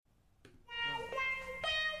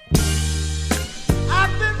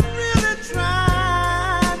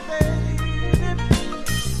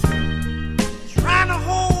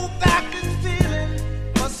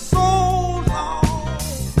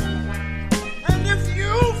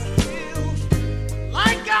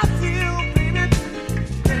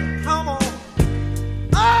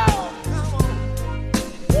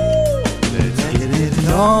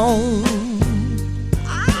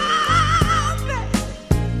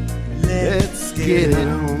Let's get it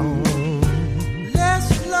on.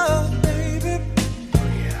 Let's love, baby.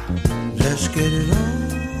 Let's get it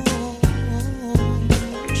on.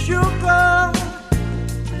 Sugar,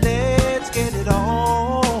 let's get it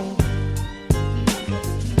on.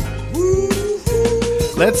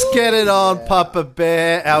 Woo-hoo. Let's get it on, Papa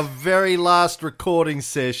Bear. Our very last recording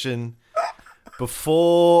session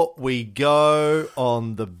before we go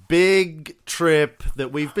on the big trip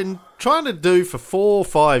that we've been trying to do for 4 or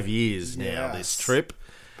 5 years now, Yes. this trip.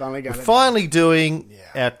 Finally got We're it. finally doing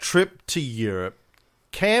our trip to Europe.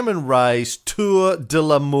 Cam and Ray's Tour de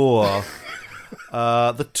l'Amour.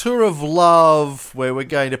 The Tour of Love, where we're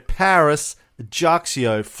going to Paris,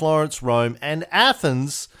 Ajaccio, Florence, Rome, and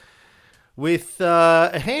Athens with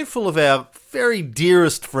a handful of our very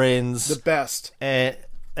dearest friends. The best.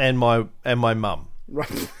 And my mum.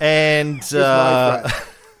 Right. And my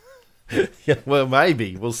yeah, well,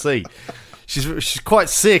 maybe we'll see. She's quite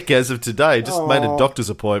sick as of today. Just made a doctor's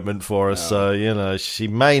appointment for us, so you know she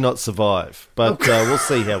may not survive. But we'll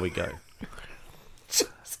see how we go.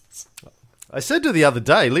 I said to her the other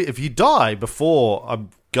day, if you die before I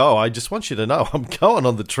go, I just want you to know I'm going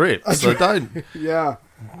on the trip. So Yeah.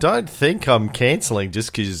 don't think I'm cancelling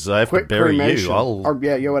just because I have Quick to bury cremation. you. Or,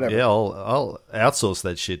 whatever. Yeah, I'll outsource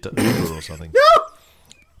that shit to Uber or something.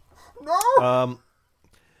 No!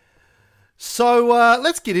 So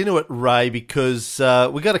let's get into it, Ray, because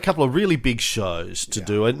we got a couple of really big shows to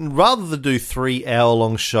do. And rather than do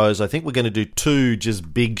 3-hour-long shows, I think we're going to do 2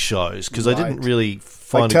 just big shows because I didn't really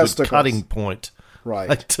find Like a good testicles. cutting point. Right.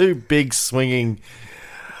 Like 2 big swinging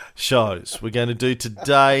shows we're going to do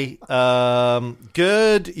today.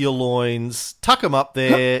 Gird your loins, tuck them up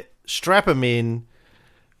there, strap them in,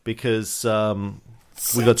 because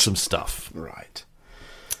we got some stuff. Right.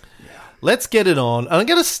 Let's get it on. And I'm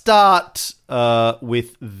going to start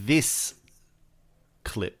with this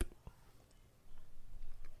clip.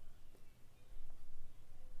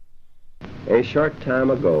 A short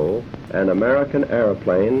time ago, an American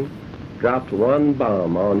airplane dropped one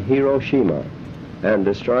bomb on Hiroshima and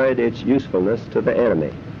destroyed its usefulness to the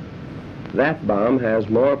enemy. That bomb has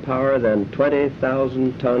more power than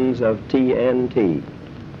 20,000 tons of TNT.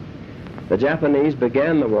 The Japanese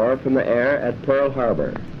began the war from the air at Pearl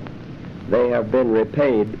Harbor. They have been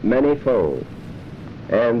repaid many-fold,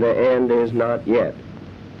 and the end is not yet.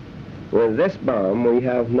 With this bomb, we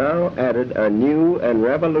have now added a new and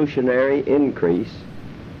revolutionary increase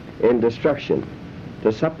in destruction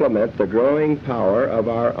to supplement the growing power of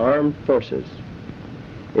our armed forces.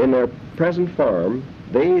 In their present form,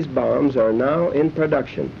 these bombs are now in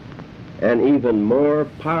production, and even more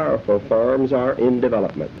powerful forms are in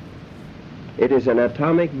development. It is an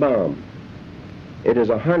atomic bomb. It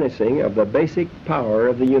is a harnessing of the basic power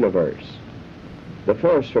of the universe. The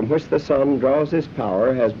force from which the sun draws its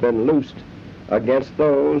power has been loosed against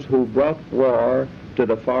those who brought war to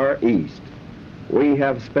the Far East. We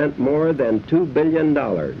have spent more than $2 billion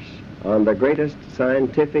on the greatest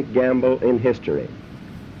scientific gamble in history,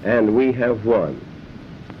 and we have won.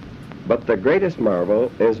 But the greatest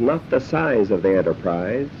marvel is not the size of the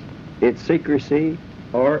enterprise, its secrecy,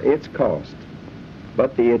 or its cost,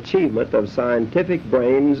 but the achievement of scientific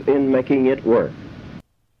brains in making it work.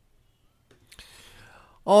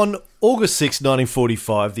 On August 6,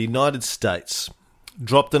 1945, the United States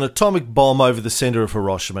dropped an atomic bomb over the center of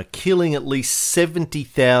Hiroshima, killing at least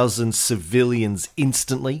 70,000 civilians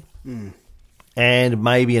instantly, and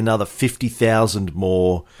maybe another 50,000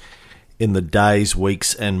 more in the days,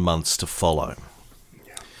 weeks, and months to follow.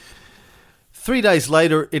 3 days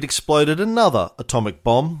later, it exploded another atomic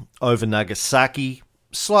bomb over Nagasaki,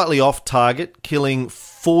 slightly off target, killing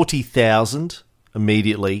 40,000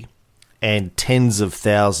 immediately and tens of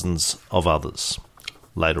thousands of others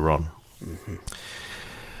later on.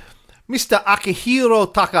 Mr.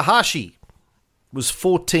 Akihiro Takahashi was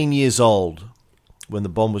 14 years old when the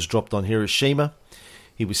bomb was dropped on Hiroshima.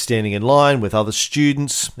 He was standing in line with other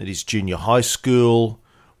students at his junior high school,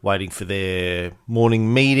 waiting for their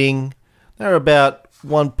morning meeting. They were about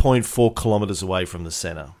 1.4 kilometres away from the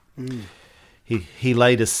centre. He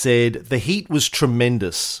later said, "The heat was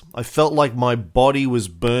tremendous. I felt like my body was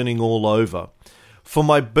burning all over. For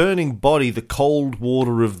my burning body, the cold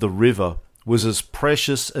water of the river was as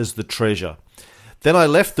precious as the treasure. Then I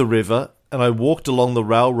left the river and I walked along the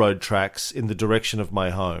railroad tracks in the direction of my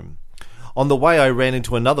home. On the way, I ran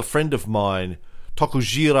into another friend of mine,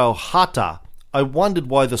 Tokujiro Hata. I wondered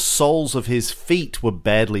why the soles of his feet were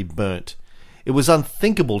badly burnt. It was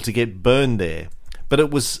unthinkable to get burned there, but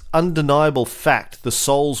it was undeniable fact the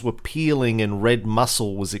soles were peeling and red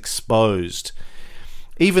muscle was exposed.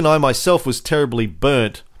 Even I myself was terribly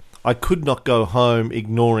burnt. I could not go home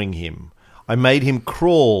ignoring him. I made him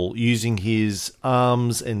crawl using his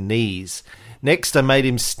arms and knees. Next, I made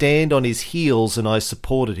him stand on his heels and I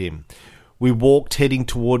supported him. We walked heading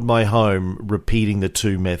toward my home, repeating the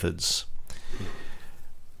two methods.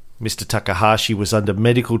 Mr. Takahashi was under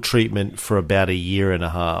medical treatment for about a year and a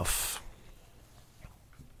half.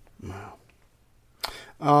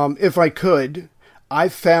 If I could, I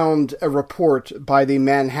found a report by the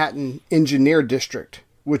Manhattan Engineer District,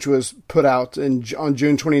 which was put out on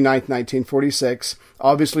June 29th, 1946,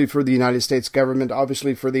 obviously for the United States government,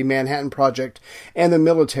 obviously for the Manhattan Project and the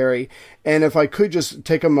military. And if I could just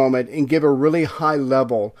take a moment and give a really high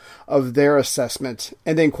level of their assessment,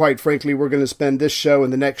 and then quite frankly, we're going to spend this show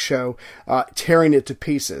and the next show tearing it to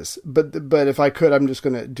pieces. But if I could, I'm just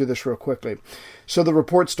going to do this real quickly. So the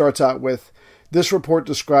report starts out with, this report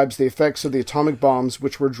describes the effects of the atomic bombs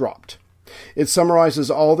which were dropped. It summarizes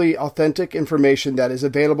all the authentic information that is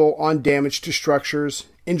available on damage to structures,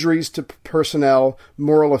 injuries to personnel,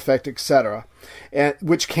 moral effect, etc., and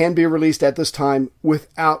which can be released at this time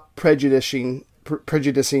without prejudicing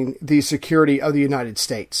the security of the United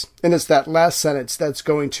States. And it's that last sentence that's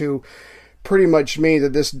going to pretty much mean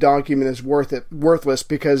that this document is worthless,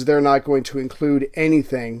 because they're not going to include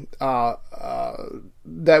anything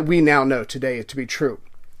that we now know today to be true.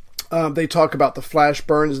 They talk about the flash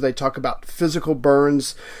burns. They talk about physical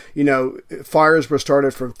burns. You know, fires were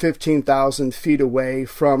started from 15,000 feet away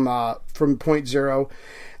from point zero.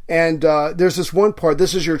 And there's this one part.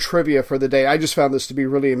 This is your trivia for the day. I just found this to be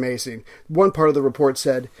really amazing. One part of the report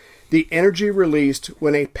said, the energy released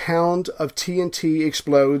when a pound of TNT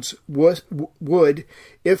explodes would,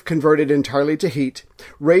 if converted entirely to heat,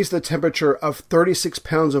 raise the temperature of 36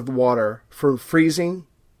 pounds of water from freezing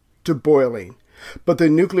to boiling. But the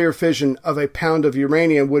nuclear fission of a pound of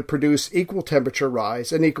uranium would produce an equal temperature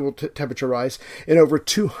rise in over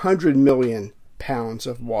 200 million pounds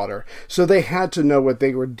of water. So they had to know what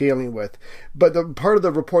they were dealing with. But the part of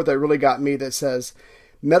the report that really got me that says,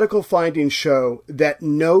 medical findings show that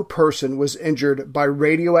no person was injured by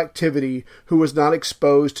radioactivity who was not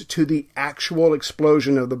exposed to the actual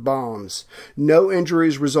explosion of the bombs. No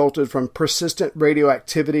injuries resulted from persistent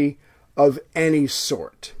radioactivity of any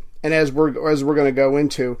sort. And as we're going to go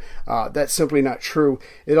into, that's simply not true.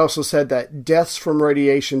 It also said that deaths from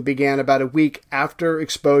radiation began about a week after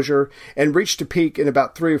exposure and reached a peak in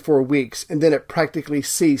about 3 or 4 weeks, and then it practically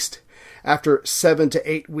ceased after 7 to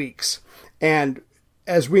 8 weeks. And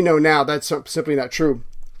as we know now, that's simply not true.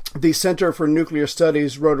 The Center for Nuclear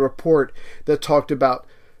Studies wrote a report that talked about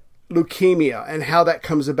leukemia and how that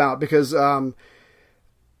comes about, because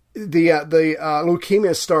the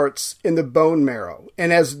leukemia starts in the bone marrow,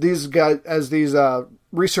 and as these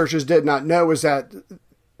researchers did not know, is that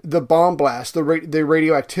the bomb blast, the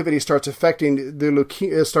radioactivity starts affecting the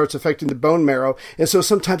leukemia, starts affecting the bone marrow, and so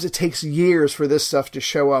sometimes it takes years for this stuff to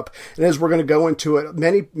show up. And as we're going to go into it,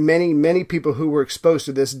 many people who were exposed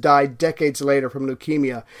to this died decades later from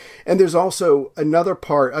leukemia. And there's also another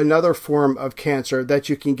form of cancer that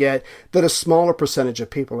you can get that a smaller percentage of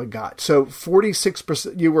people have got. So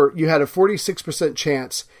 46%, you had a 46%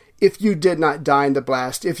 chance, if you did not die in the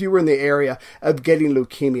blast, if you were in the area, of getting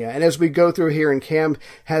leukemia. And as we go through here, and Cam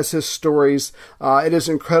has his stories, it is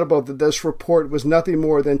incredible that this report was nothing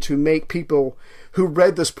more than to make people who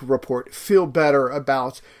read this report feel better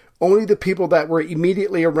about only the people that were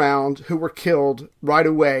immediately around, who were killed right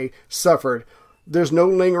away, suffered. There's no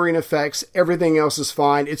lingering effects. Everything else is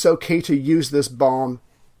fine. It's okay to use this bomb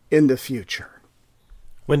in the future.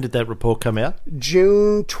 When did that report come out?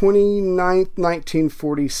 June 29th,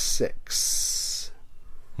 1946.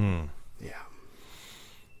 Yeah.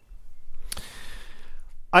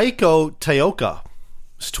 Aiko Teoka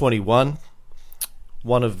is 21.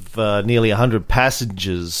 One of nearly 100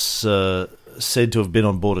 passengers said to have been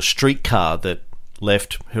on board a streetcar that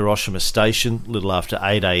left Hiroshima Station a little after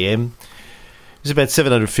 8 a.m. It was about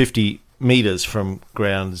 750 metres from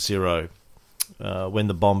ground zero when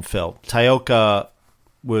the bomb fell. Teoka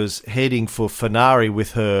was heading for Funari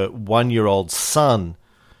with her 1-year-old son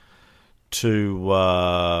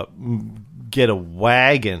to get a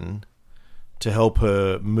wagon to help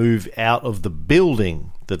her move out of the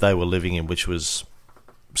building that they were living in, which was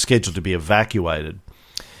scheduled to be evacuated.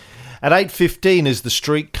 At 8:15, as the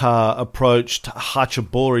streetcar approached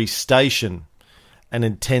Hachibori Station, an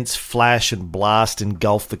intense flash and blast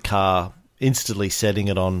engulfed the car, instantly setting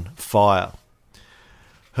it on fire.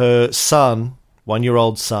 Her son,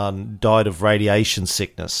 1-year-old son, died of radiation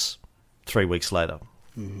sickness 3 weeks later.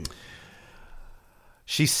 Mm-hmm.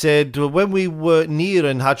 She said, when we were near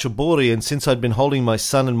in Hachibori, and since I'd been holding my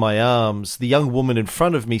son in my arms, the young woman in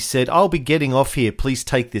front of me said, "I'll be getting off here. Please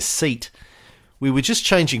take this seat." We were just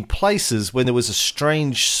changing places when there was a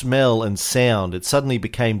strange smell and sound. It suddenly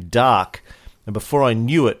became dark, and before I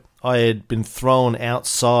knew it, I had been thrown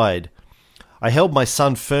outside. I held my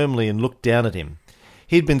son firmly and looked down at him.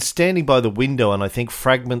 He had been standing by the window, and I think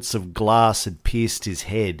fragments of glass had pierced his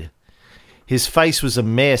head. His face was a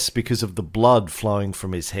mess because of the blood flowing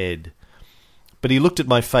from his head. But he looked at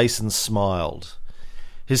my face and smiled.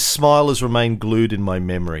 His smile has remained glued in my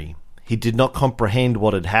memory. He did not comprehend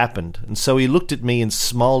what had happened, and so he looked at me and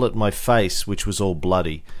smiled at my face, which was all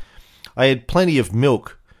bloody. I had plenty of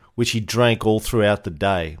milk, which he drank all throughout the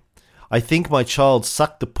day. I think my child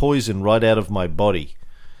sucked the poison right out of my body,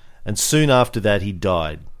 and soon after that he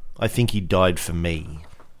died. I think he died for me.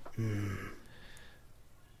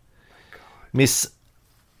 Miss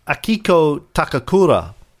Akiko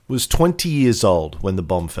Takakura was 20 years old when the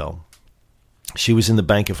bomb fell. She was in the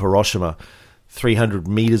Bank of Hiroshima, 300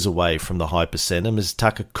 meters away from the hypocenter. Ms.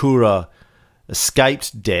 Takakura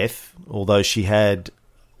escaped death, although she had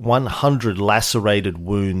 100 lacerated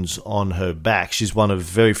wounds on her back. She's one of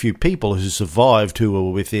very few people who survived who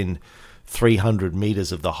were within 300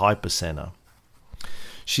 meters of the hypocenter.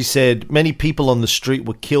 She said, "Many people on the street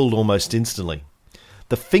were killed almost instantly.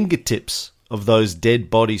 The fingertips of those dead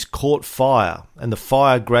bodies caught fire, and the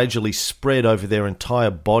fire gradually spread over their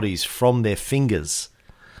entire bodies from their fingers.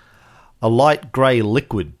 A light grey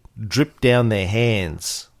liquid dripped down their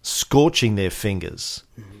hands, scorching their fingers.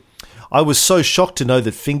 I was so shocked to know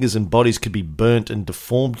that fingers and bodies could be burnt and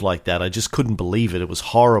deformed like that. I just couldn't believe it. It was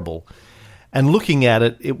horrible. And looking at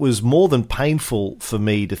it, it was more than painful for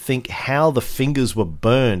me to think how the fingers were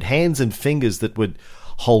burned. Hands and fingers that would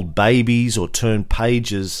hold babies or turn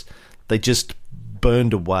pages, they just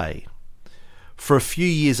burned away. For a few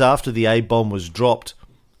years after the A-bomb was dropped,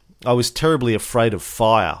 I was terribly afraid of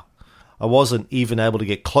fire. I wasn't even able to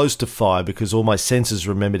get close to fire because all my senses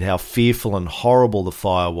remembered how fearful and horrible the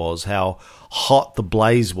fire was, how hot the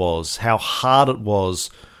blaze was, how hard it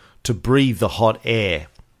was to breathe the hot air.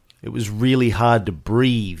 It was really hard to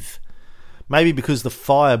breathe. Maybe because the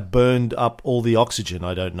fire burned up all the oxygen,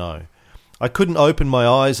 I don't know. I couldn't open my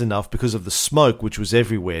eyes enough because of the smoke which was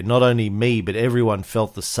everywhere. Not only me, but everyone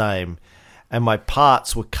felt the same, and my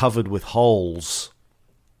parts were covered with holes.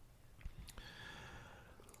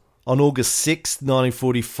 On August 6,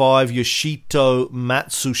 1945, Yoshito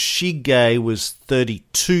Matsushige was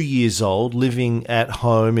 32 years old, living at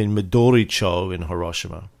home in Midoricho in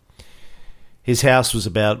Hiroshima. His house was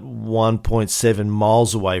about 1.7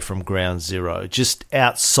 miles away from Ground Zero, just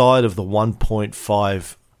outside of the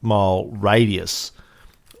 1.5-mile radius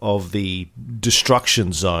of the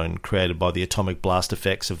destruction zone created by the atomic blast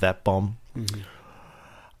effects of that bomb.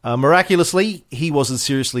 Miraculously, he wasn't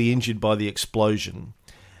seriously injured by the explosion.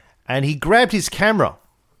 And he grabbed his camera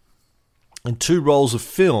and 2 rolls of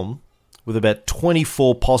film with about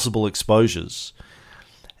 24 possible exposures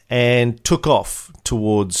and took off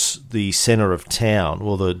towards the center of town,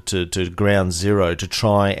 or to Ground Zero, to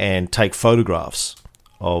try and take photographs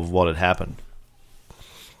of what had happened.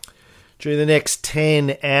 During the next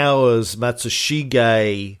 10 hours,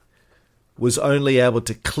 Matsushige was only able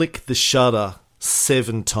to click the shutter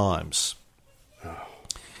 7 times.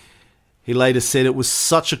 He later said, "It was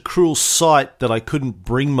such a cruel sight that I couldn't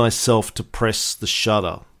bring myself to press the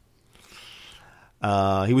shutter."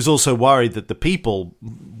 He was also worried that the people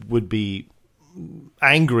would be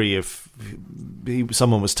angry if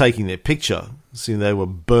someone was taking their picture, seeing they were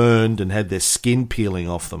burned and had their skin peeling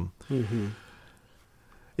off them.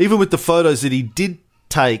 Even with the photos that he did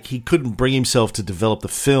take, he couldn't bring himself to develop the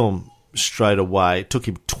film straight away. It took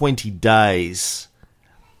him 20 days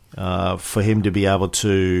for him to be able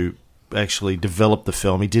to actually develop the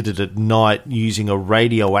film. He did it at night using a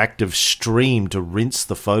radioactive stream to rinse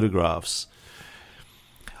the photographs.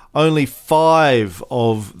 Only 5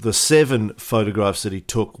 of the 7 photographs that he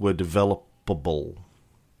took were developable.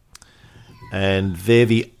 And they're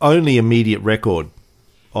the only immediate record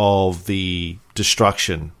of the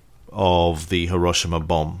destruction of the Hiroshima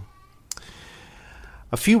bomb.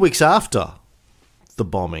 A few weeks after the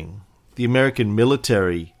bombing, the American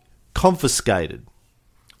military confiscated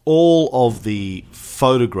all of the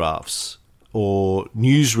photographs or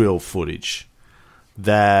newsreel footage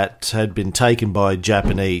that had been taken by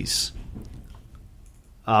Japanese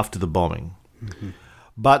after the bombing.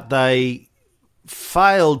 But they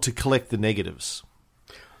failed to collect the negatives.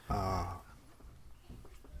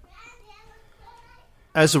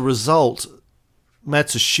 As a result,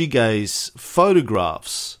 Matsushige's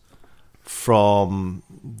photographs from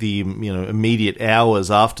the immediate hours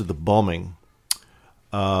after the bombing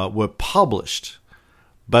were published,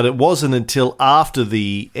 But it wasn't until after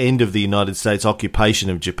the end of the United States occupation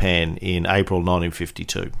of Japan in April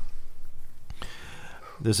 1952.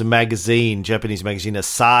 There's a magazine, Japanese magazine,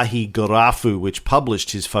 Asahi Garafu, which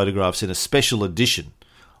published his photographs in a special edition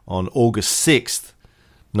on August 6th,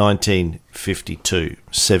 1952,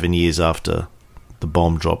 7 years after the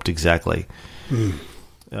bomb dropped exactly.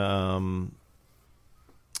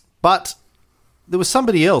 But there was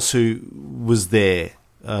somebody else who was there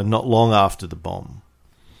not long after the bomb.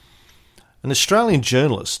 An Australian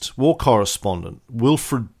journalist, war correspondent,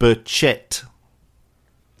 Wilfred Burchett,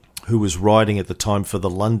 who was writing at the time for the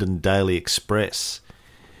London Daily Express.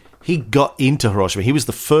 He got into Hiroshima. He was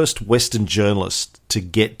the first Western journalist to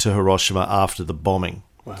get to Hiroshima after the bombing.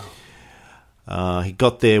 Wow. He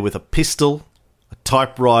got there with a pistol, a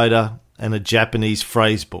typewriter, and a Japanese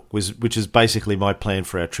phrase book, which is basically my plan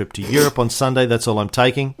for our trip to Europe on Sunday. That's all I'm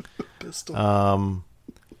taking. Pistol.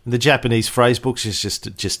 The Japanese phrase books is just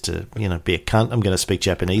to be a cunt. I'm going to speak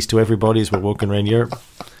Japanese to everybody as we're walking around Europe.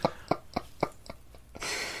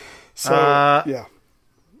 So, yeah.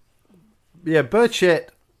 Yeah, Burchett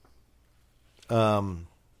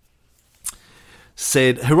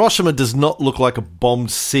said, Hiroshima does not look like a bombed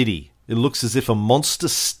city. It looks as if a monster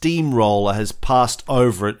steamroller has passed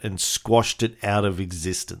over it and squashed it out of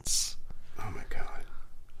existence. Oh my God.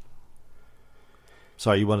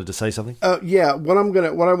 Sorry, you wanted to say something? Yeah. What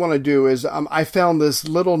I want to do is I found this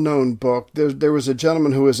little known book. There was a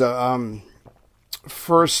gentleman who was a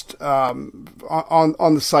first on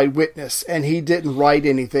the site witness, and he didn't write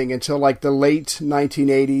anything until like the late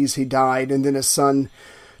 1980s. He died, and then his son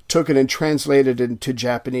took it and translated it into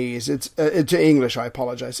Japanese. It's to English. I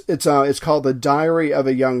apologize. It's called The Diary of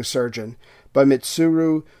a Young Surgeon by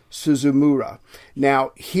Mitsuru Suzumura.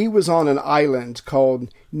 Now, he was on an island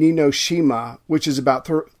called Ninoshima, which is about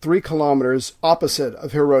 3 kilometers opposite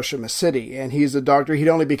of Hiroshima City. And he's a doctor. He'd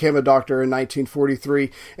only became a doctor in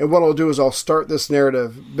 1943. And what I'll do is I'll start this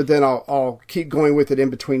narrative, but then I'll keep going with it in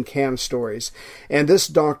between Cam stories. And this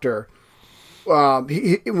doctor,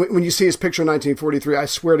 when you see his picture in 1943, I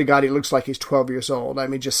swear to God, he looks like he's 12 years old. I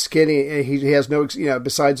mean, just skinny. He has no,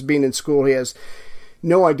 besides being in school, he has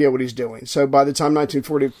no idea what he's doing. So by the time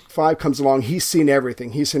 1945 comes along, he's seen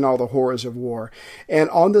everything. He's seen all the horrors of war. And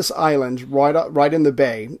on this island, right in the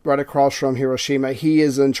bay, right across from Hiroshima, he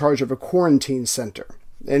is in charge of a quarantine center.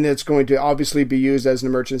 And it's going to obviously be used as an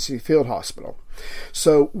emergency field hospital.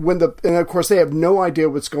 So and of course they have no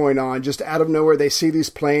idea what's going on. Just out of nowhere, they see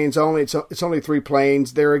these planes. It's only 3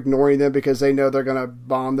 planes. They're ignoring them because they know they're going to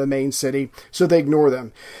bomb the main city. So they ignore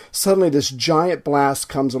them. Suddenly this giant blast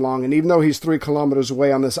comes along. And even though he's 3 kilometers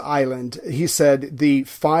away on this island, he said the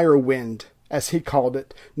fire wind, as he called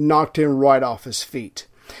it, knocked him right off his feet.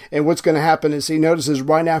 And what's going to happen is he notices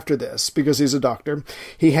right after this, because he's a doctor,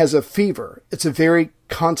 he has a fever. It's a very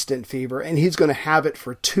constant fever, and he's going to have it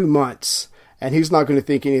for 2 months. And he's not going to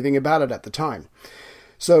think anything about it at the time.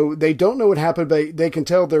 So they don't know what happened, but they can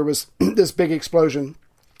tell there was this big explosion.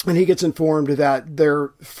 And he gets informed that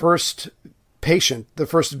their first patient, the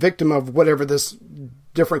first victim of whatever this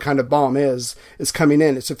different kind of bomb is coming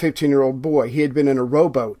in. It's a 15-year-old boy. He had been in a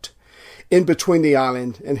rowboat in between the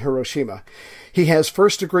island and Hiroshima. He has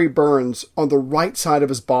first-degree burns on the right side of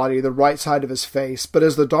his body, the right side of his face. But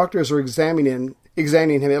as the doctors are examining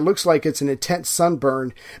him, it looks like it's an intense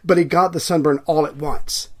sunburn, but he got the sunburn all at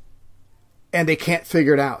once. And they can't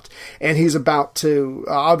figure it out. And he's about to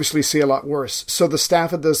obviously see a lot worse. So the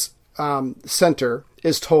staff of this quarantine center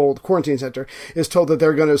is told that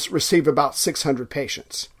they're going to receive about 600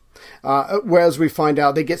 patients. Whereas we find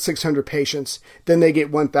out they get 600 patients, then they get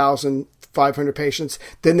 1,500 patients,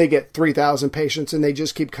 then they get 3,000 patients, and they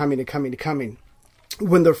just keep coming and coming and coming.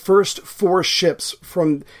 When the first 4 ships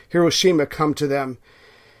from Hiroshima come to them,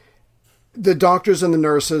 the doctors and the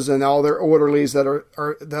nurses and all their orderlies that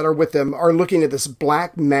are with them are looking at this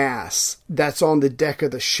black mass that's on the deck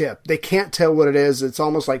of the ship. They can't tell what it is. It's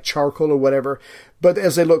almost like charcoal or whatever. But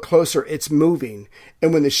as they look closer, it's moving.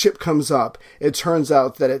 And when the ship comes up, it turns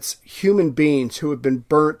out that it's human beings who have been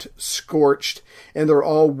burnt, scorched, and they're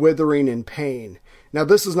all withering in pain. Now,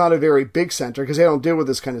 this is not a very big center because they don't deal with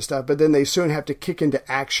this kind of stuff, but then they soon have to kick into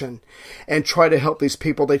action and try to help these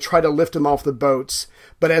people. They try to lift them off the boats,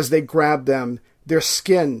 but as they grab them, their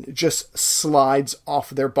skin just slides off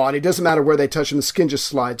their body. It doesn't matter where they touch them, the skin just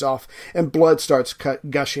slides off, and blood starts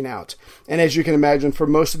gushing out. And as you can imagine, for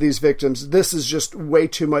most of these victims, this is just way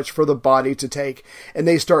too much for the body to take, and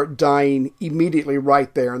they start dying immediately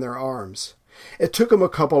right there in their arms. It took them a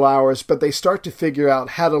couple hours, but they start to figure out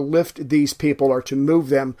how to lift these people or to move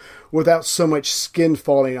them without so much skin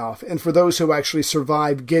falling off. And for those who actually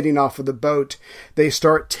survive getting off of the boat, they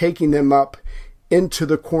start taking them up into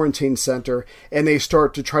the quarantine center, and they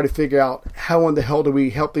start to try to figure out how in the hell do we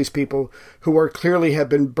help these people who are clearly have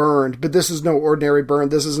been burned. But this is no ordinary burn.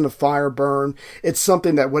 This isn't a fire burn. It's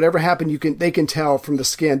something that whatever happened, they can tell from the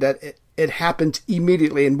skin that it happened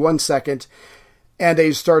immediately in 1 second, and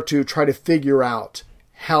they start to try to figure out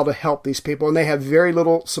how to help these people. And they have very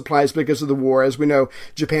little supplies because of the war. As we know,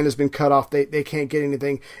 Japan has been cut off. They can't get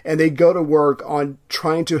anything. And they go to work on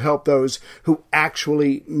trying to help those who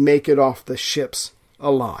actually make it off the ships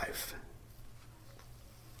alive.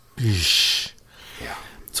 Yeah.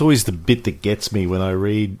 It's always the bit that gets me when I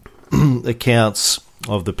read accounts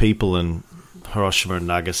of the people in Hiroshima and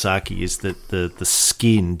Nagasaki is that the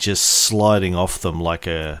skin just sliding off them like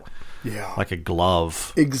a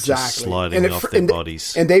glove. Exactly. Just sliding off their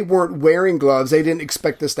bodies. And they weren't wearing gloves. They didn't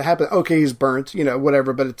expect this to happen. Okay, he's burnt,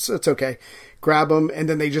 whatever, but it's okay. Grab them, and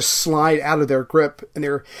then they just slide out of their grip, and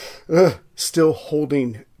they're still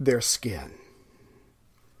holding their skin.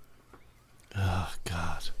 Oh,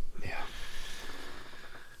 God. Yeah.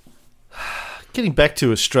 Getting back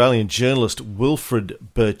to Australian journalist Wilfred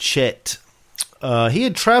Burchett. He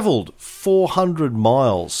had travelled 400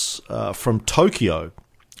 miles from Tokyo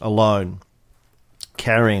alone,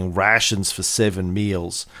 carrying rations for 7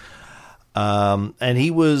 meals. And he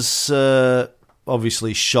was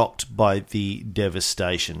obviously shocked by the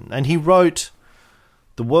devastation. And he wrote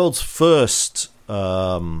the world's first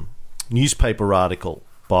newspaper article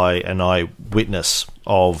by an eyewitness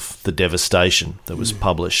of the devastation that was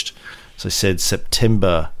published. So I said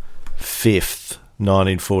September 5th,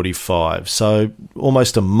 1945. So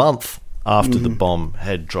almost a month after the bomb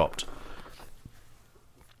had dropped.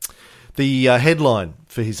 The headline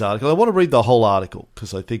for his article, I want to read the whole article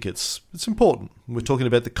because I think it's important. We're talking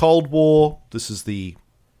about the Cold War. This is the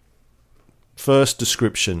first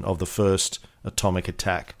description of the first atomic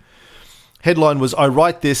attack. Headline was, "I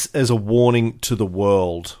write this as a warning to the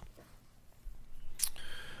world."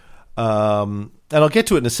 And I'll get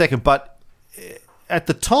to it in a second, but at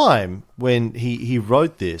the time when he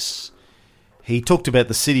wrote this, he talked about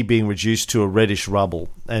the city being reduced to a reddish rubble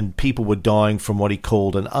and people were dying from what he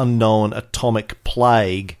called an unknown atomic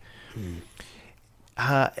plague.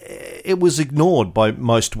 It was ignored by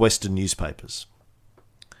most Western newspapers.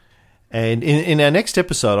 And in our next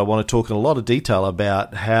episode, I want to talk in a lot of detail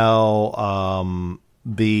about how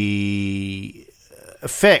the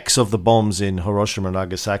effects of the bombs in Hiroshima and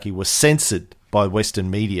Nagasaki were censored by Western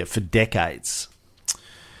media for decades.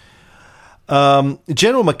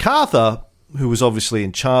 General MacArthur, who was obviously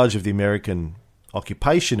in charge of the American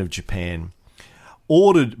occupation of Japan,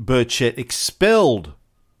 ordered Burchett expelled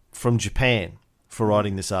from Japan for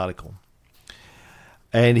writing this article.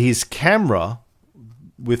 And his camera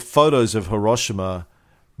with photos of Hiroshima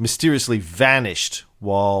mysteriously vanished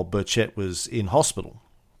while Burchett was in hospital.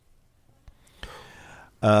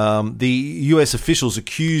 The US officials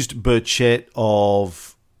accused Burchett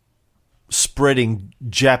of spreading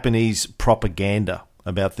Japanese propaganda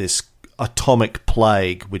about this atomic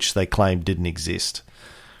plague, which they claimed didn't exist.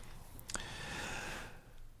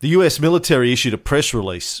 The US military issued a press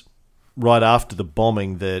release right after the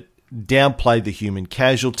bombing that downplayed the human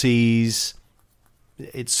casualties.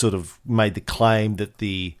 It sort of made the claim that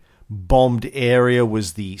the bombed area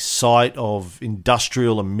was the site of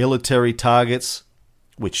industrial and military targets,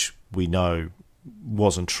 which we know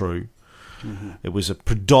wasn't true. Mm-hmm. It was a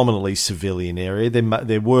predominantly civilian area.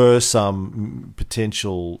 There were some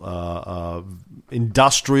potential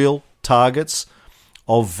industrial targets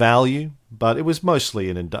of value, but it was mostly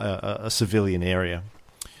a civilian area.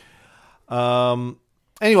 Anyway,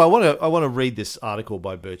 I want to read this article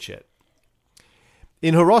by Burchett.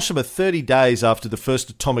 In Hiroshima, 30 days after the first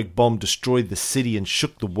atomic bomb destroyed the city and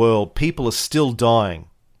shook the world, people are still dying,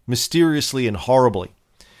 mysteriously and horribly.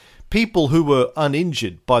 People who were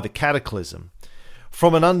uninjured by the cataclysm,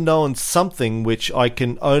 from an unknown something which I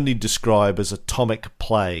can only describe as atomic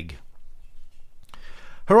plague.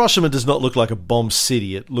 Hiroshima does not look like a bombed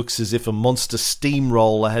city. It looks as if a monster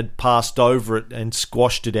steamroller had passed over it and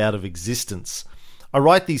squashed it out of existence. I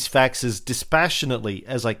write these facts as dispassionately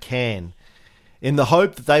as I can, in the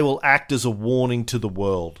hope that they will act as a warning to the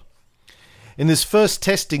world. In this first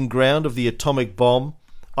testing ground of the atomic bomb,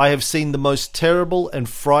 I have seen the most terrible and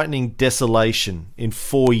frightening desolation in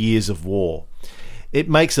 4 years of war. It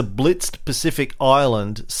makes a blitzed Pacific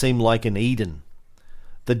island seem like an Eden.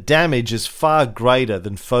 The damage is far greater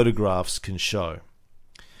than photographs can show.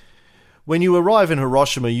 When you arrive in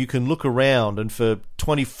Hiroshima, you can look around, and for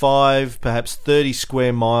 25, perhaps 30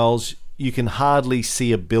 square miles, you can hardly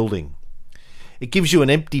see a building. It gives you an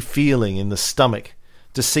empty feeling in the stomach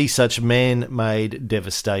to see such man-made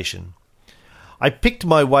devastation. I picked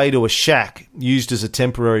my way to a shack used as a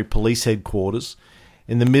temporary police headquarters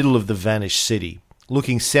in the middle of the vanished city.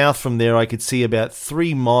 Looking south from there, I could see about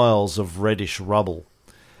 3 miles of reddish rubble.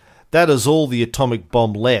 That is all the atomic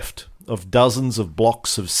bomb left of dozens of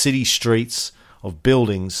blocks of city streets, of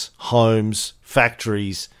buildings, homes,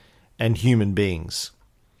 factories, and human beings.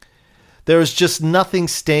 There is just nothing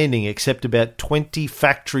standing except about 20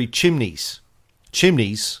 factory chimneys.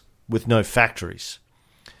 Chimneys with no factories.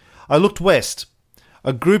 I looked west.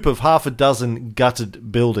 A group of half a dozen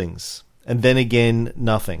gutted buildings. And then again,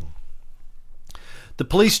 nothing. The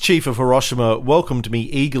police chief of Hiroshima welcomed me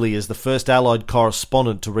eagerly as the first Allied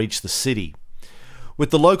correspondent to reach the city. With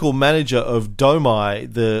the local manager of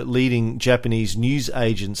Domai, the leading Japanese news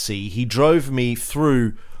agency, he drove me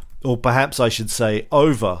through, or perhaps I should say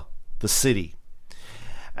over, the city.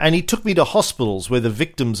 And he took me to hospitals where the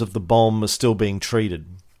victims of the bomb are still being treated.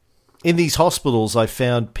 In these hospitals I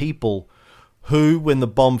found people who, when the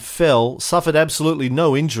bomb fell, suffered absolutely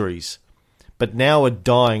no injuries, but now are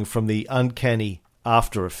dying from the uncanny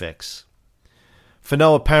after effects. For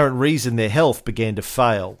no apparent reason, their health began to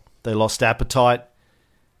fail. They lost appetite,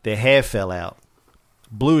 their hair fell out,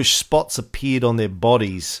 bluish spots appeared on their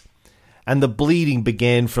bodies, and the bleeding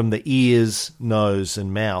began from the ears, nose,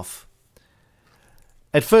 and mouth.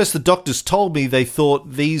 At first, the doctors told me they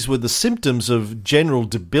thought these were the symptoms of general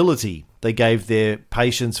debility. They gave their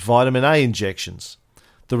patients vitamin A injections.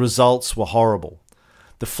 The results were horrible.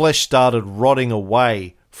 The flesh started rotting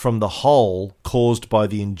away from the hole caused by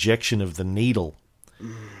the injection of the needle.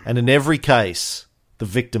 And in every case, the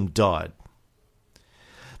victim died.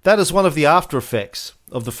 That is one of the after effects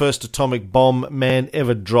of the first atomic bomb man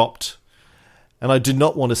ever dropped, and I do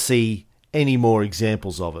not want to see any more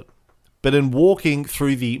examples of it. But in walking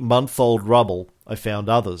through the month-old rubble, I found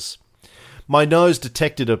others. My nose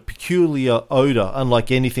detected a peculiar odour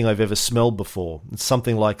unlike anything I've ever smelled before. It's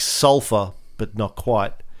something like sulphur, but not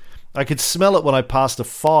quite. I could smell it when I passed a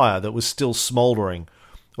fire that was still smouldering,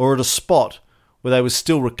 or at a spot where they were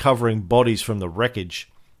still recovering bodies from the wreckage.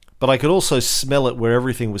 But I could also smell it where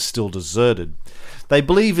everything was still deserted. They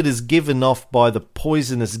believe it is given off by the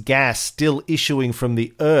poisonous gas still issuing from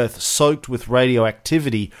the earth soaked with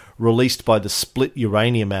radioactivity released by the split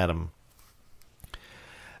uranium atom.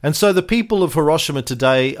 And so the people of Hiroshima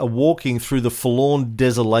today are walking through the forlorn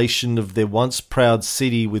desolation of their once proud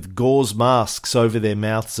city with gauze masks over their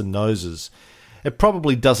mouths and noses. It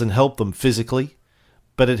probably doesn't help them physically,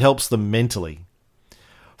 but it helps them mentally.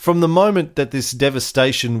 From the moment that this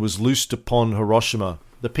devastation was loosed upon Hiroshima,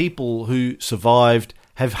 the people who survived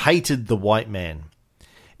have hated the white man.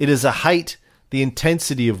 It is a hate, the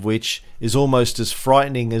intensity of which is almost as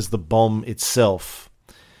frightening as the bomb itself.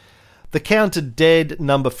 The counted dead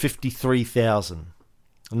number 53,000.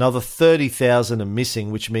 Another 30,000 are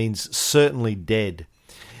missing, which means certainly dead.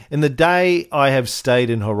 In the day I have stayed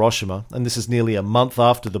in Hiroshima, and this is nearly a month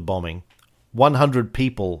after the bombing, 100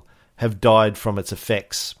 people have died from its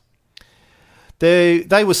effects.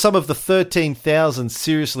 They were some of the 13,000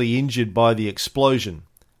 seriously injured by the explosion.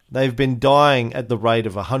 They've been dying at the rate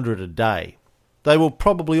of 100 a day. They will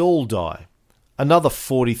probably all die. Another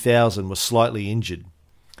 40,000 were slightly injured.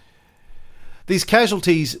 These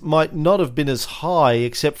casualties might not have been as high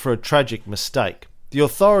except for a tragic mistake. The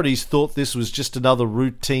authorities thought this was just another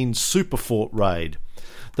routine Superfort raid.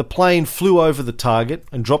 The plane flew over the target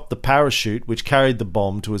and dropped the parachute which carried the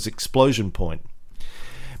bomb to its explosion point.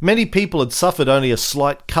 Many people had suffered only a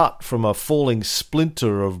slight cut from a falling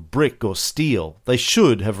splinter of brick or steel. They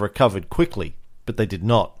should have recovered quickly, but they did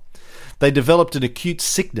not. They developed an acute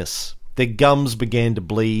sickness. Their gums began to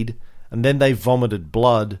bleed, and then they vomited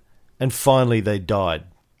blood, and finally they died.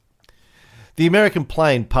 The American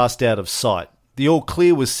plane passed out of sight. The all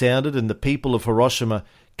clear was sounded, and the people of Hiroshima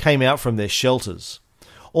came out from their shelters.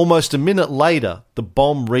 Almost a minute later, the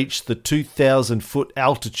bomb reached the 2,000-foot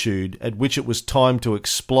altitude at which it was timed to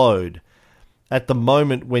explode, at the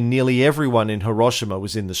moment when nearly everyone in Hiroshima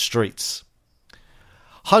was in the streets.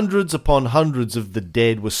 Hundreds upon hundreds of the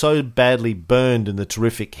dead were so badly burned in the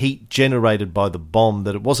terrific heat generated by the bomb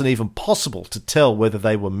that it wasn't even possible to tell whether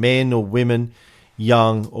they were men or women,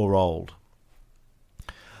 young or old.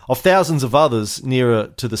 Of thousands of others nearer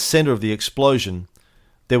to the centre of the explosion,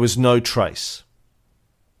 there was no trace.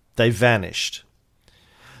 They vanished.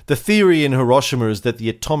 The theory in Hiroshima is that the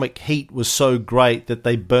atomic heat was so great that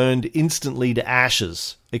they burned instantly to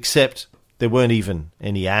ashes, except there weren't even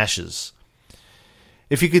any ashes.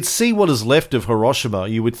 If you could see what is left of Hiroshima,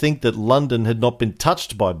 you would think that London had not been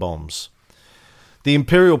touched by bombs. The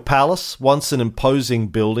Imperial Palace, once an imposing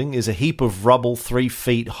building, is a heap of rubble 3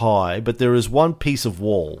 feet high, but there is one piece of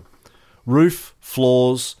wall. Roof,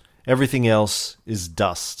 floors, Everything else is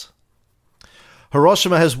dust.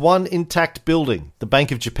 Hiroshima has one intact building, the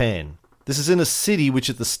Bank of Japan. This is in a city which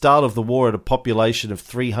at the start of the war had a population of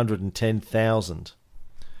 310,000.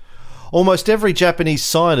 Almost every Japanese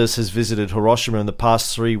scientist has visited Hiroshima in the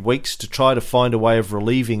past 3 weeks to try to find a way of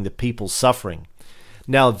relieving the people's suffering.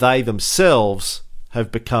 Now they themselves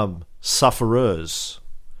have become sufferers.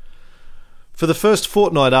 For the first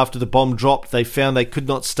fortnight after the bomb dropped, they found they could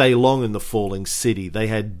not stay long in the falling city. They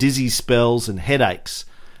had dizzy spells and headaches.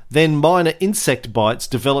 Then minor insect bites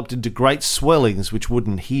developed into great swellings which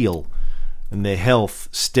wouldn't heal, and their health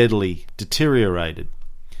steadily deteriorated.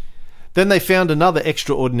 Then they found another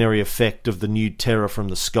extraordinary effect of the new terror from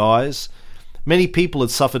the skies. Many people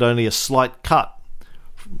had suffered only a slight cut.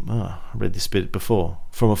 I read this bit before.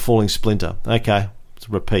 From a falling splinter. Okay, let's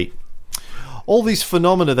repeat. All these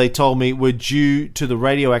phenomena, they told me, were due to the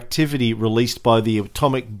radioactivity released by the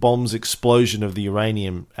atomic bomb's explosion of the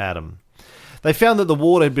uranium atom. They found that the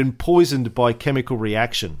water had been poisoned by chemical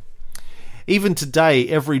reaction. Even today,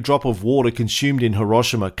 every drop of water consumed in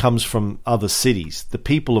Hiroshima comes from other cities. The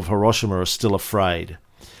people of Hiroshima are still afraid.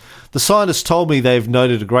 The scientists told me they have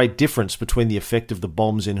noted a great difference between the effect of the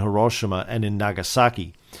bombs in Hiroshima and in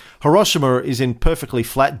Nagasaki. Hiroshima is in perfectly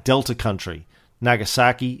flat delta country.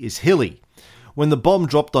 Nagasaki is hilly. When the bomb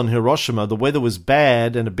dropped on Hiroshima, the weather was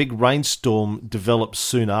bad and a big rainstorm developed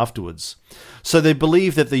soon afterwards. So they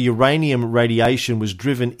believe that the uranium radiation was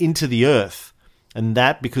driven into the earth, and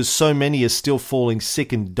that because so many are still falling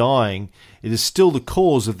sick and dying, it is still the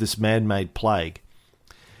cause of this man-made plague.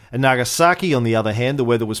 In Nagasaki, on the other hand, the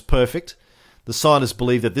weather was perfect. The scientists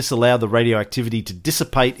believe that this allowed the radioactivity to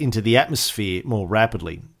dissipate into the atmosphere more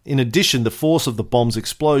rapidly. In addition, the force of the bomb's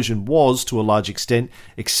explosion was, to a large extent,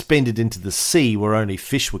 expended into the sea where only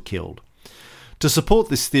fish were killed. To support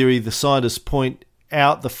this theory, the scientists point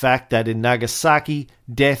out the fact that in Nagasaki,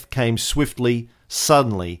 death came swiftly,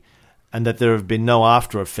 suddenly, and that there have been no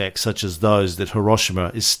after effects such as those that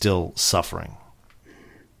Hiroshima is still suffering.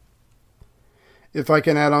 If I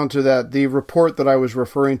can add on to that, the report that I was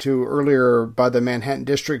referring to earlier by the Manhattan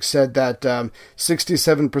District said that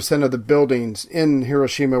 67% of the buildings in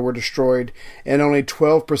Hiroshima were destroyed, and only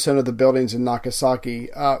 12% of the buildings in Nagasaki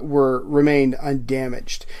remained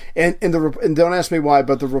undamaged. And don't ask me why,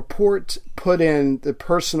 but the report put in the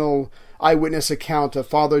personal eyewitness account of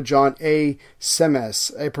Father John A.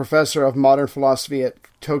 Semes, a professor of modern philosophy at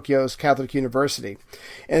Tokyo's Catholic University.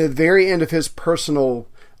 And at the very end of his personal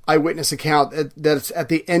eyewitness account, that's at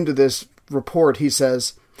the end of this report, he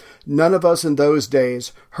says, "None of us in those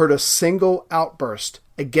days heard a single outburst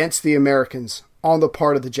against the Americans on the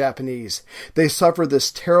part of the Japanese. They suffered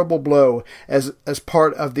this terrible blow as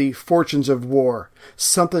part of the fortunes of war,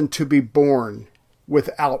 something to be borne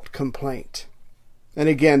without complaint." And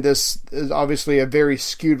again, this is obviously a very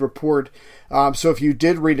skewed report. So if you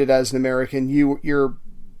did read it as an American, you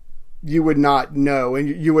would not know, and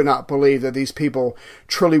you would not believe that these people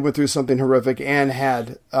truly went through something horrific and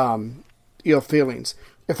had ill feelings.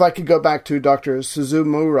 If I could go back to Dr.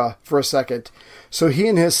 Suzumura for a second. So he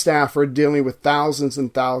and his staff are dealing with thousands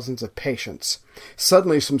and thousands of patients.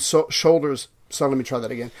 Suddenly some soldiers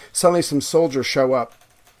show up,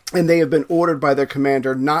 and they have been ordered by their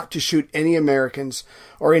commander not to shoot any Americans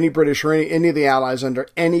or any British or any of the Allies under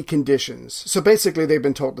any conditions. So basically they've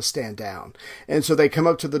been told to stand down. And so they come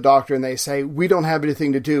up to the doctor and they say, "We don't have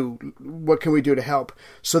anything to do. What can we do to help?"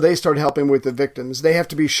 So they start helping with the victims. They have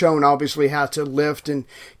to be shown, obviously, how to lift and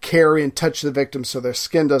carry and touch the victims so their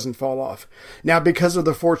skin doesn't fall off. Now, because of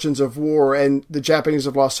the fortunes of war and the Japanese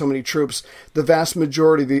have lost so many troops, the vast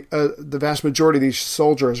majority of these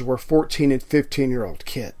soldiers were 14 and 15-year-old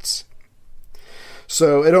kids.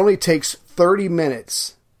 So it only takes 30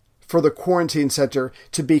 minutes for the quarantine center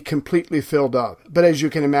to be completely filled up. But as you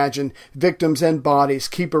can imagine, victims and bodies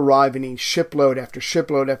keep arriving in shipload after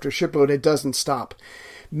shipload after shipload. It doesn't stop.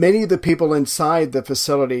 Many of the people inside the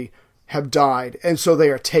facility have died, and so they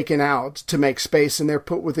are taken out to make space, and they're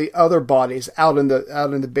put with the other bodies out in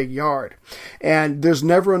the big yard. And there's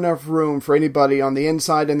never enough room for anybody on the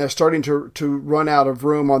inside, and they're starting to run out of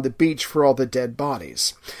room on the beach for all the dead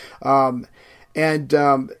bodies.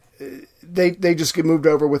 They just get moved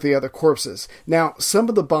over with the other corpses. Now, some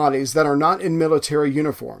of the bodies that are not in military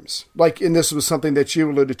uniforms, and this was something that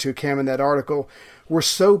you alluded to, Cam, in that article, were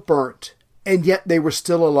so burnt, and yet they were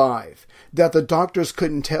still alive, that the doctor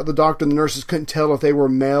and the nurses couldn't tell if they were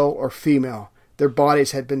male or female. Their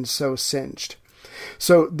bodies had been so singed.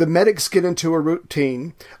 So the medics get into a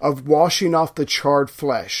routine of washing off the charred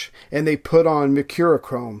flesh, and they put on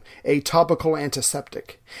mercurochrome, a topical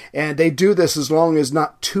antiseptic. And they do this as long as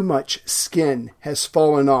not too much skin has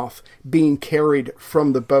fallen off, being carried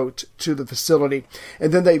from the boat to the facility.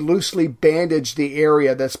 And then they loosely bandage the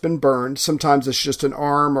area that's been burned. Sometimes it's just an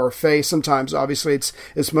arm or a face. Sometimes, obviously,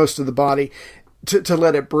 it's most of the body to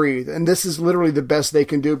let it breathe. And this is literally the best they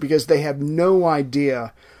can do because they have no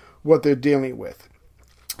idea what they're dealing with.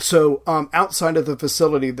 So outside of the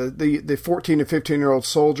facility, the 14 and 15-year-old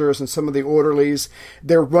soldiers and some of the orderlies,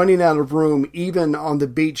 they're running out of room even on the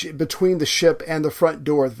beach between the ship and the front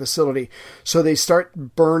door of the facility. So they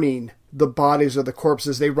start burning the bodies of the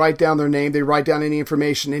corpses. They write down their name. They write down any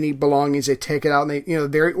information, any belongings. They take it out, and they're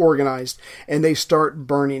very organized, and they start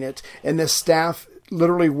burning it. And the staff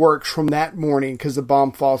literally works from that morning because the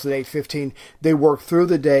bomb falls at 8:15. They work through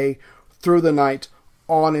the day, through the night,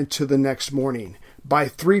 on into the next morning. By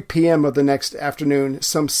 3 p.m. of the next afternoon,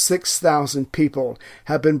 some 6,000 people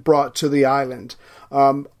have been brought to the island.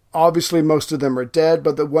 Obviously, most of them are dead,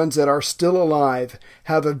 but the ones that are still alive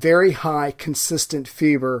have a very high, consistent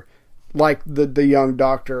fever, like the young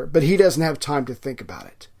doctor. But he doesn't have time to think about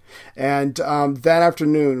it. And that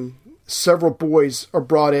afternoon, several boys are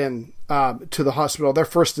brought in to the hospital. They're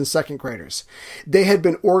first and second graders. They had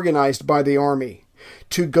been organized by the Army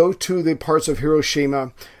to go to the parts of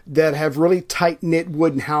Hiroshima that have really tight-knit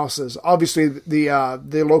wooden houses. Obviously,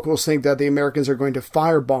 the locals think that the Americans are going to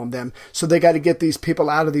firebomb them, so they got to get these people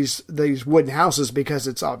out of these wooden houses because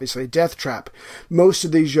it's obviously a death trap. Most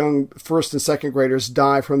of these young first and second graders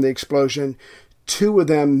die from the explosion. 2 of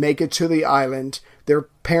them make it to the island. Their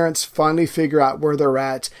parents finally figure out where they're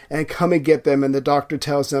at and come and get them, and the doctor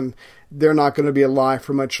tells them they're not going to be alive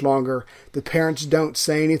for much longer. The parents don't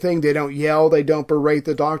say anything. They don't yell. They don't berate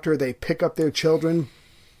the doctor. They pick up their children,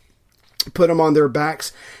 put them on their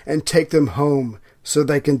backs, and take them home so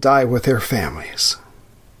they can die with their families.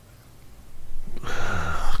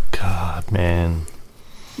 God, man.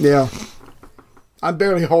 Yeah. I'm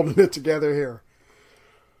barely holding it together here.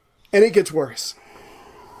 And it gets worse.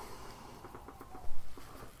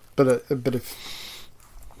 But if...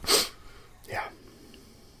 Yeah.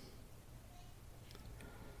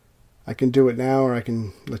 I can do it now, or I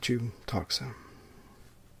can let you talk some.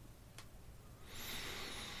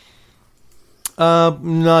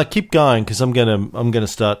 No, keep going, because I'm gonna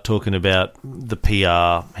start talking about the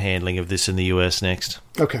PR handling of this in the US next.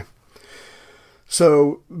 Okay.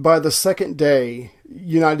 So by the second day,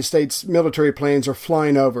 United States military planes are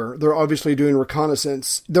flying over. They're obviously doing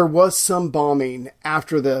reconnaissance. There was some bombing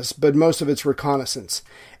after this, but most of it's reconnaissance.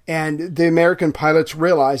 And the American pilots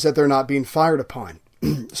realize that they're not being fired upon.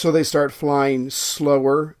 So they start flying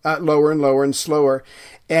slower, lower and lower and slower.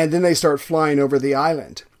 And then they start flying over the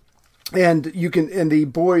island. And the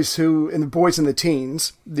boys and the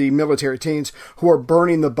teens, the military teens who are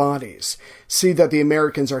burning the bodies, see that the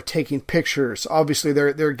Americans are taking pictures. Obviously,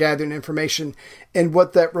 they're gathering information. And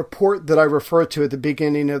what that report that I referred to at the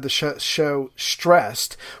beginning of the show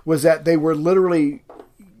stressed was that they were literally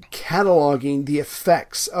cataloging the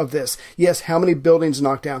effects of this. Yes, how many buildings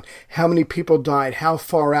knocked down, how many people died, how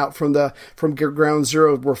far out from ground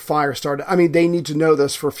zero where fire started. I mean, they need to know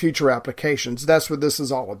this for future applications. That's what this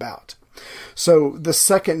is all about. So the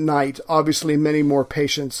second night, obviously many more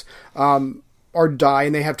patients are die,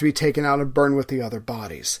 and they have to be taken out and burned with the other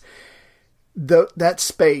bodies. That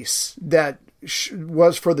space that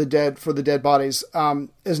was for the dead bodies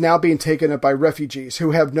is now being taken up by refugees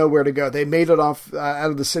who have nowhere to go. They made it off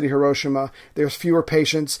out of the city of Hiroshima. There's fewer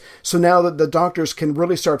patients. So now that the doctors can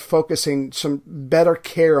really start focusing some better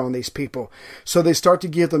care on these people. So they start to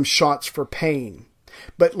give them shots for pain.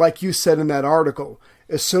 But like you said in that article,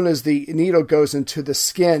 as soon as the needle goes into the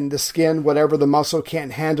skin, whatever the muscle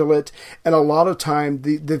can't handle it. And a lot of time,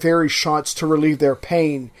 the very shots to relieve their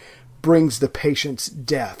pain brings the patient's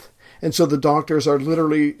death. And so the doctors are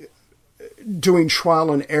literally doing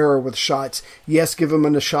trial and error with shots. Yes, give them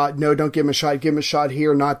a shot. No, don't give them a shot. Give them a shot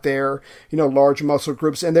here, not there. Large muscle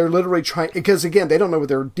groups. And they're literally trying, because again, they don't know what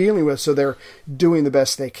they're dealing with, so they're doing the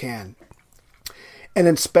best they can. An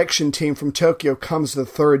inspection team from Tokyo comes the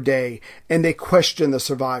third day, and they question the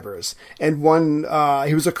survivors. And one,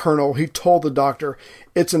 he was a colonel, he told the doctor,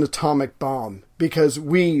 it's an atomic bomb, because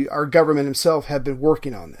our government himself, have been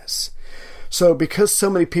working on this. So because so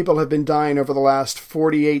many people have been dying over the last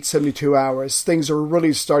 48, 72 hours, things are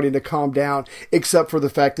really starting to calm down, except for the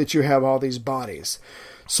fact that you have all these bodies.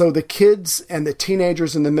 So the kids and the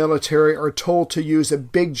teenagers in the military are told to use a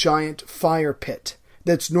big giant fire pit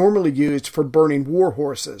that's normally used for burning war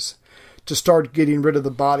horses to start getting rid of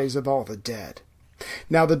the bodies of all the dead.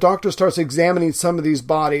 Now, the doctor starts examining some of these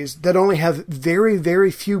bodies that only have very,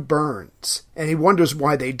 very few burns, and he wonders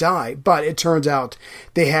why they die, but it turns out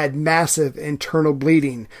they had massive internal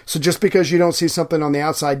bleeding. So just because you don't see something on the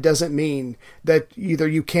outside doesn't mean that either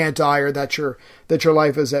you can't die or that your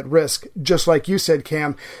life is at risk. Just like you said,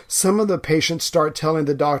 Cam, some of the patients start telling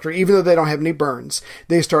the doctor, even though they don't have any burns,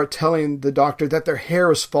 they start telling the doctor that their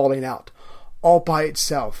hair is falling out all by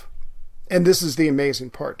itself. And this is the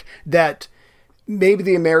amazing part, that maybe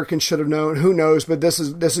the Americans should have known, who knows, but this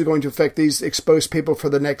is going to affect these exposed people for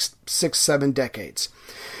the next 6-7 decades.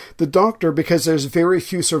 The doctor, because there's very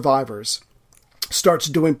few survivors, starts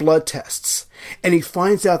doing blood tests, and he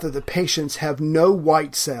finds out that the patients have no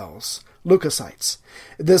white cells, leukocytes.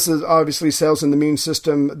 This is obviously cells in the immune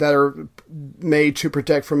system that are made to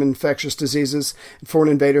protect from infectious diseases, foreign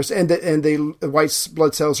invaders, and the white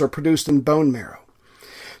blood cells are produced in bone marrow.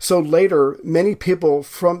 So later, many people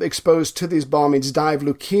from exposed to these bombings die of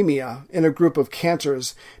leukemia in a group of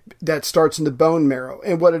cancers that starts in the bone marrow.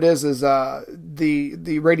 And what it is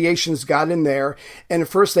the radiations got in there, and at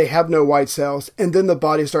first they have no white cells, and then the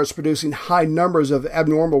body starts producing high numbers of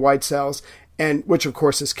abnormal white cells, and which of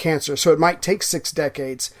course is cancer. So it might take 6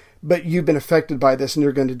 decades, but you've been affected by this and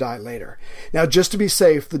you're going to die later. Now, just to be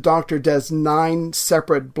safe, the doctor does 9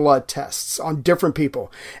 separate blood tests on different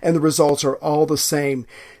people, and the results are all the same.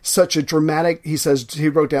 Such a dramatic, he says, he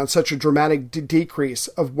wrote down, such a dramatic decrease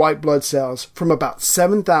of white blood cells from about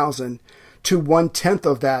 7,000 to 1/10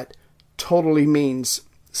 of that totally means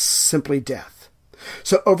simply death.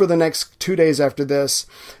 So over the next 2 days after this,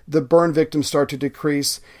 the burn victims start to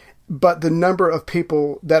decrease. But the number of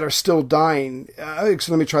people that are still dying, let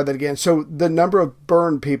me try that again. So the number of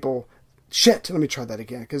burned people, let me try that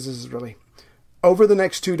again, because this is really, over the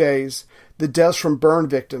next 2 days, the deaths from burn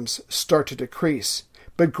victims start to decrease.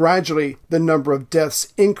 But gradually, the number of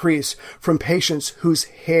deaths increase from patients whose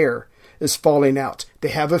hair is falling out. They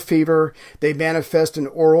have a fever, they manifest an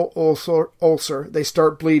oral ulcer, they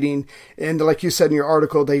start bleeding, and like you said in your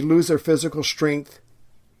article, they lose their physical strength,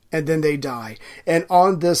 and then they die. And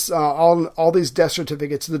on this, all these death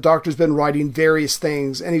certificates, the doctor's been writing various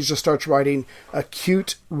things, and he just starts writing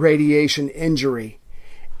acute radiation injury.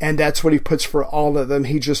 And that's what he puts for all of them.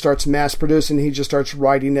 He just starts mass producing. He just starts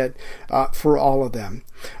writing it for all of them.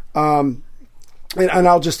 And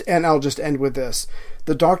I'll just end with this.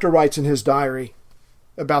 The doctor writes in his diary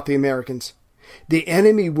about the Americans: the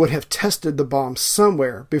enemy would have tested the bomb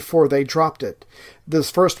somewhere before they dropped it.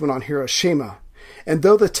 This first one on Hiroshima. And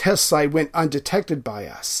though the test site went undetected by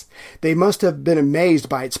us, they must have been amazed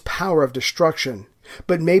by its power of destruction.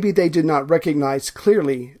 But maybe they did not recognize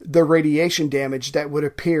clearly the radiation damage that would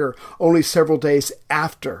appear only several days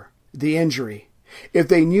after the injury. If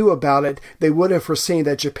they knew about it, they would have foreseen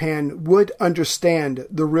that Japan would understand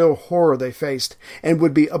the real horror they faced and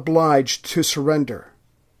would be obliged to surrender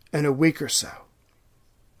in a week or so.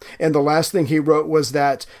 And the last thing he wrote was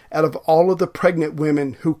that out of all of the pregnant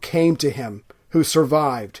women who came to him, who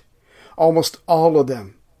survived, almost all of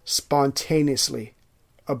them spontaneously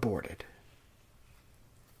aborted.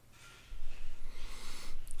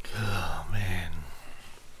 Oh, man.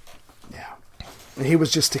 Yeah. And he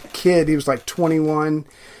was just a kid. He was like 21,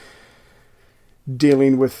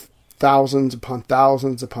 dealing with thousands upon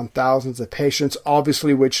thousands upon thousands of patients,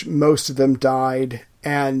 obviously, which most of them died.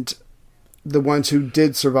 And the ones who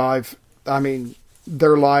did survive, I mean,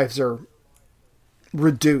 their lives are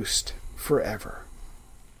reduced forever.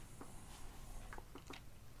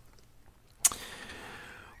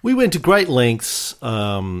 We went to great lengths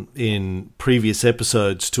in previous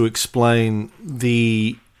episodes to explain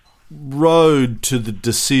the road to the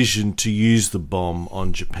decision to use the bomb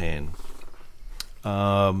on Japan.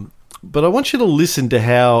 But I want you to listen to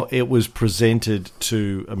how it was presented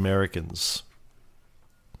to Americans.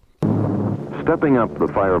 Stepping up the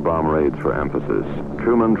firebomb raids for emphasis,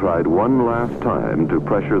 Truman tried one last time to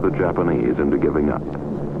pressure the Japanese into giving up.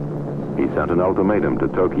 He sent an ultimatum to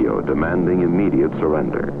Tokyo demanding immediate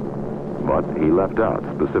surrender. But he left out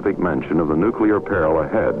specific mention of the nuclear peril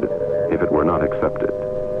ahead if it were not accepted.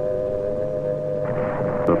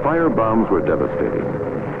 The firebombs were devastating,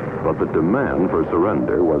 but the demand for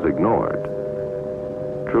surrender was ignored.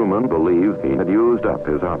 Truman believed he had used up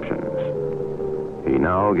his options. He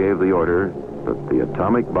now gave the order that the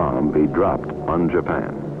atomic bomb be dropped on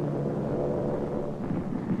Japan.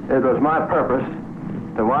 It was my purpose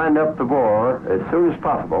to wind up the war as soon as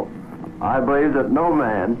possible. I believe that no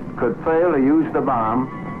man could fail to use the bomb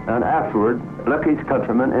and afterward look his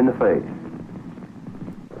countrymen in the face.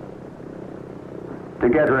 To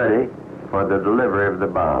get ready for the delivery of the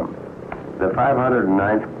bomb, the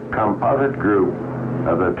 509th Composite Group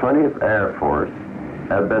of the 20th Air Force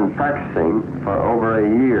had been practicing for over a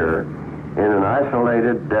year in an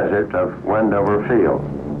isolated desert of Wendover Field.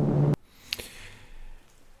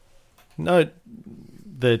 Note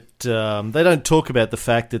that they don't talk about the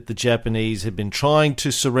fact that the Japanese had been trying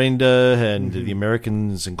to surrender, and the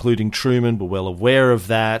Americans, including Truman, were well aware of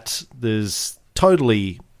that. There's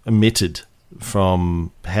totally omitted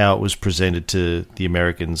from how it was presented to the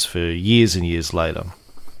Americans for years and years later.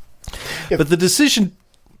 But the decision...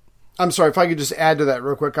 I'm sorry, if I could just add to that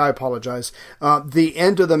real quick, I apologize. The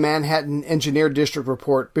end of the Manhattan Engineer District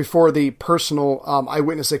report, before the personal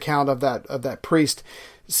eyewitness account of that priest,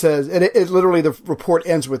 says, it literally, the report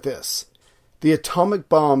ends with this: the atomic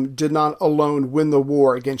bomb did not alone win the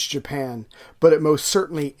war against Japan, but it most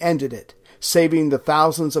certainly ended it, saving the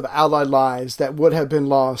thousands of Allied lives that would have been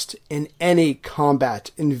lost in any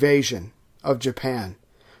combat invasion of Japan.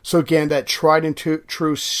 So again, that tried and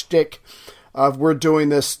true shtick of we're doing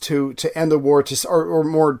this to end the war, or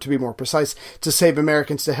more, to be more precise, to save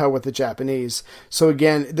Americans, to hell with the Japanese. So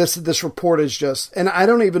again, this report is just, and I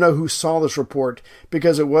don't even know who saw this report,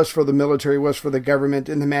 because it was for the military, it was for the government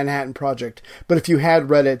in the Manhattan Project. But if you had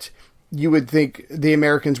read it, you would think the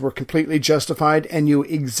Americans were completely justified and knew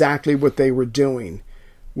exactly what they were doing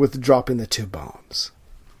with dropping the two bombs.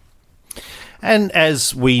 And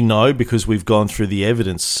as we know, because we've gone through the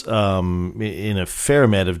evidence in a fair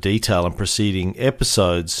amount of detail in preceding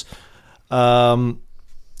episodes,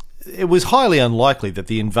 it was highly unlikely that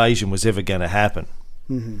the invasion was ever going to happen.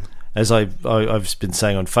 Mm-hmm. As I've been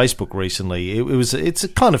saying on Facebook recently, it's a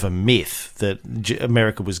kind of a myth that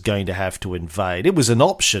America was going to have to invade. It was an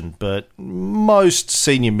option, but most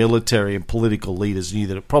senior military and political leaders knew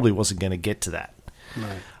that it probably wasn't going to get to that,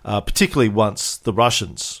 right. Particularly once the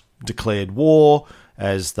Russians declared war,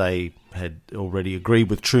 as they had already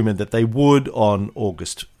agreed with Truman that they would on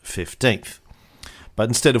August 15th. But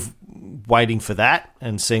instead of waiting for that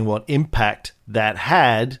and seeing what impact that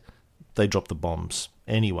had, they dropped the bombs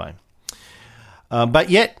anyway.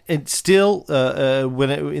 But yet, it's still,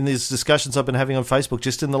 in these discussions I've been having on Facebook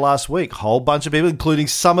just in the last week, a whole bunch of people, including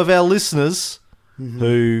some of our listeners,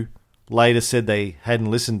 who later said they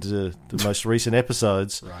hadn't listened to the most recent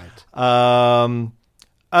episodes, right.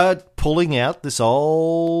 Pulling out this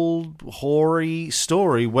old hoary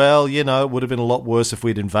story. Well, it would have been a lot worse if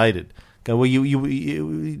we'd invaded. Go, well,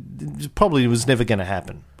 you probably was never going to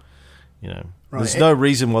happen. Right. There's no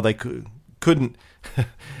reason why they couldn't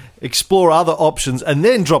explore other options and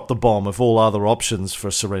then drop the bomb if all other options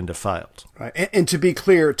for surrender failed. Right. And to be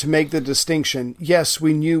clear, to make the distinction, yes,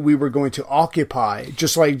 we knew we were going to occupy,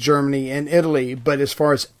 just like Germany and Italy, but as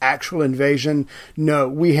far as actual invasion, no,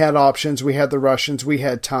 we had options, we had the Russians, we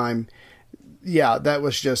had time. Yeah, that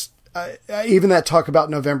was just, even that talk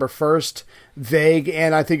about November 1st, vague,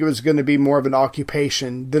 and I think it was going to be more of an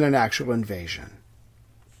occupation than an actual invasion.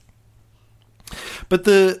 But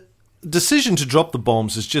the decision to drop the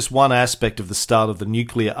bombs is just one aspect of the start of the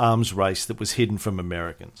nuclear arms race that was hidden from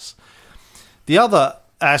Americans. The other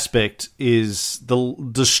aspect is the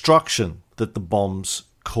destruction that the bombs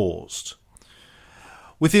caused.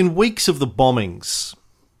 Within weeks of the bombings,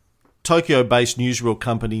 Tokyo-based newsreel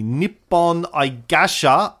company Nippon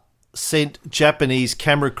Eigasha sent Japanese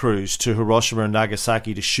camera crews to Hiroshima and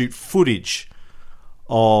Nagasaki to shoot footage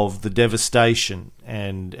of the devastation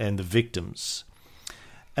and the victims.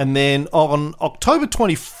 And then on October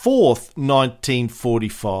 24th,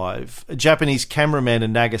 1945, a Japanese cameraman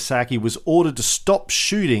in Nagasaki was ordered to stop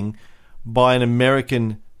shooting by an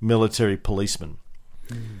American military policeman.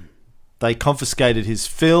 They confiscated his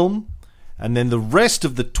film, and then the rest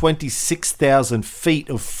of the 26,000 feet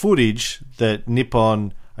of footage that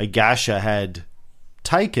Nippon Eigasha had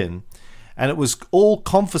taken, and it was all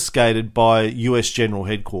confiscated by US General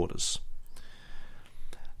Headquarters.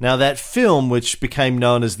 Now, that film, which became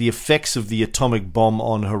known as The Effects of the Atomic Bomb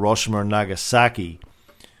on Hiroshima and Nagasaki,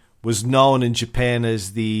 was known in Japan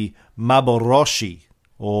as the Maboroshi,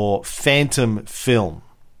 or phantom film,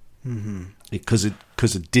 because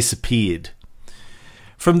it disappeared.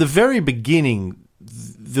 From the very beginning,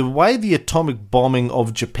 the way the atomic bombing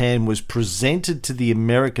of Japan was presented to the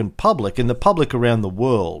American public and the public around the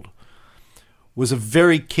world was a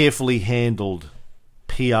very carefully handled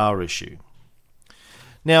PR issue.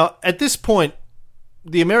 Now, at this point,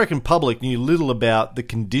 the American public knew little about the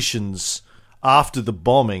conditions after the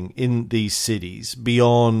bombing in these cities,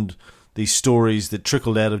 beyond the stories that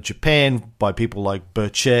trickled out of Japan by people like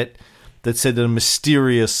Burchett that said that a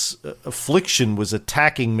mysterious affliction was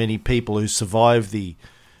attacking many people who survived the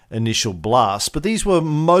initial blast. But these were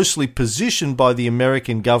mostly positioned by the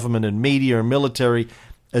American government and media and military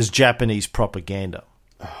as Japanese propaganda.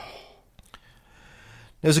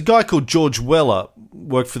 There's a guy called George Weller,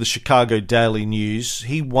 worked for the Chicago Daily News.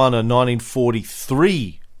 He won a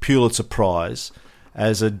 1943 Pulitzer Prize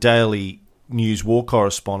as a Daily News war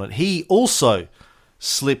correspondent. He also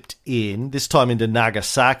slipped in, this time into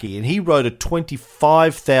Nagasaki, and he wrote a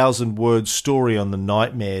 25,000-word story on the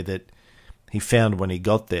nightmare that he found when he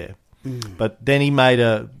got there. But then he made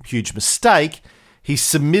a huge mistake. He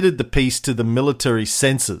submitted the piece to the military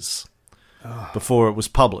censors before it was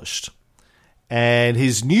published. And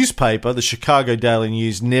his newspaper, the Chicago Daily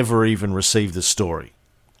News, never even received the story.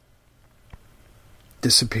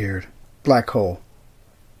 Disappeared. Black hole.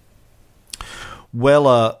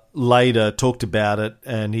 Weller later talked about it,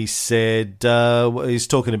 and he said, he's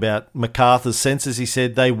talking about MacArthur's censors, he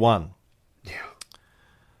said they won. Yeah.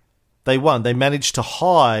 They won. They managed to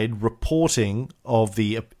hide reporting of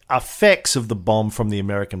the effects of the bomb from the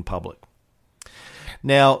American public.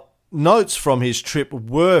 Now, notes from his trip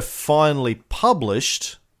were finally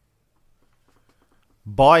published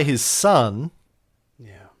by his son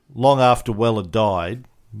long after Weller died.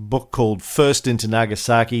 A book called First into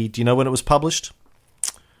Nagasaki. Do you know when it was published?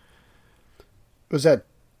 Was that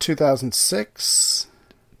 2006?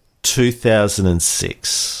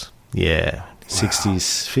 2006. Yeah.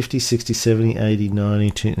 60s, 50, 60, 70, 80,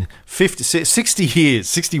 90, 50, 60 years,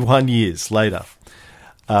 61 years later.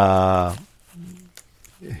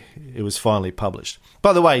 It was finally published.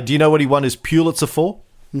 By the way, do you know what he won his Pulitzer for?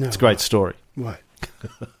 No. It's a great story. What?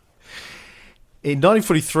 In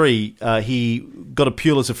 1943, he got a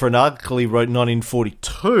Pulitzer for an article he wrote in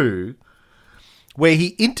 1942 where he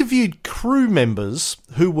interviewed crew members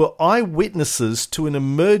who were eyewitnesses to an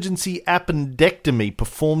emergency appendectomy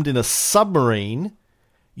performed in a submarine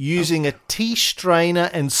using a tea strainer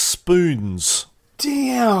and spoons.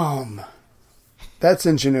 Damn. That's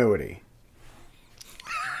ingenuity.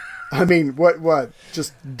 I mean, what?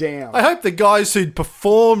 Just damn. I hope the guys who'd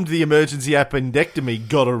performed the emergency appendectomy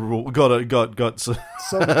got some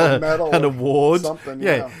medal, an award. Something,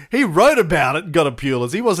 yeah, he wrote about it and got a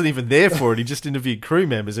Pulitzer. He wasn't even there for it. He just interviewed crew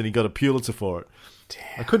members and he got a Pulitzer for it.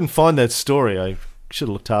 Damn. I couldn't find that story. I should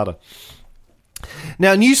have looked harder.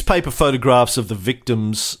 Now, newspaper photographs of the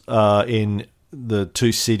victims in the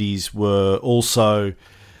two cities were also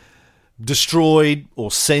destroyed or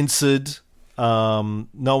censored. No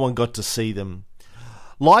one got to see them.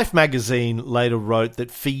 Life magazine later wrote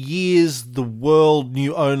that for years the world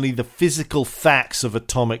knew only the physical facts of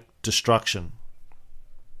atomic destruction.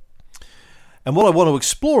 And what I want to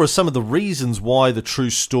explore is some of the reasons why the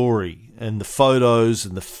true story and the photos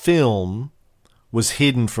and the film was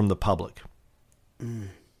hidden from the public.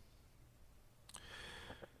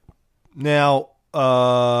 Now,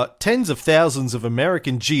 tens of thousands of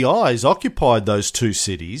American GIs occupied those two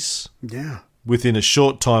cities. Yeah. Within a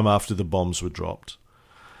short time after the bombs were dropped.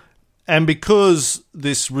 And because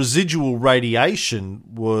this residual radiation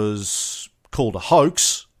was called a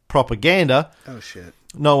hoax, propaganda, oh shit,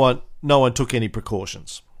 no one took any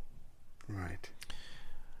precautions. Right.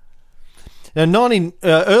 Now,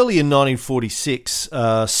 early in 1946,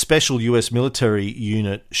 a special US military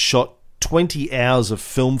unit shot 20 hours of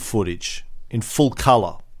film footage in full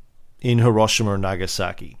color in Hiroshima and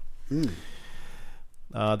Nagasaki.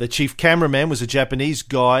 The chief cameraman was a Japanese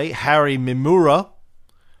guy, Harry Mimura,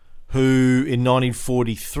 who in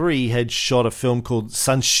 1943 had shot a film called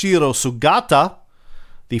Sanshiro Sugata,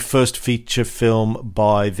 the first feature film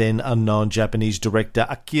by then unknown Japanese director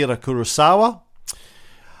Akira Kurosawa.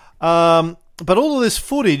 But all of this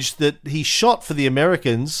footage that he shot for the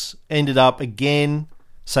Americans ended up, again,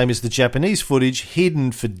 same as the Japanese footage,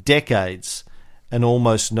 hidden for decades, and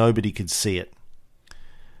almost nobody could see it.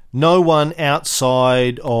 No one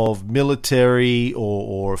outside of military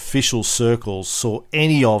or official circles saw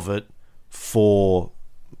any of it for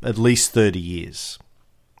at least 30 years.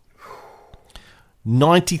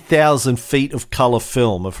 90,000 feet of colour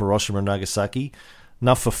film of Hiroshima and Nagasaki,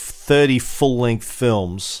 enough for 30 full-length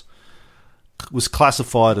films, was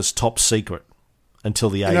classified as top secret until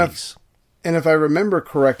the 80s. And if I remember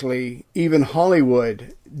correctly, even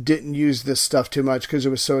Hollywood didn't use this stuff too much because it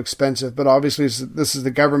was so expensive. But obviously, this is the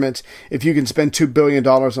government. If you can spend $2 billion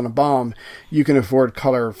on a bomb, you can afford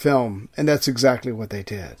color film. And that's exactly what they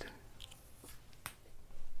did.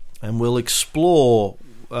 And we'll explore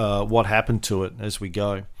what happened to it as we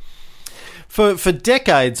go. For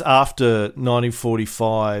decades after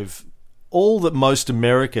 1945, all that most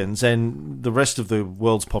Americans and the rest of the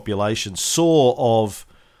world's population saw of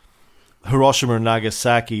Hiroshima and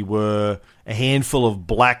Nagasaki were a handful of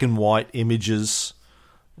black and white images,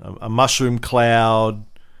 a mushroom cloud,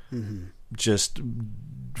 just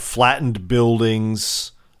flattened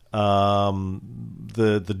buildings,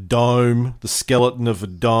 the dome, the skeleton of a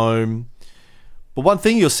dome. But one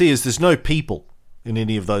thing you'll see is there's no people in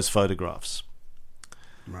any of those photographs.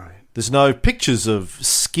 Right. There's no pictures of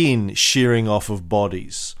skin shearing off of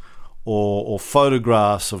bodies, or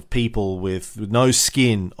photographs of people with no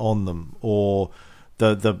skin on them, or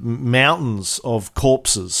the mountains of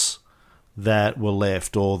corpses that were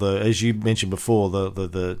left, or as you mentioned before,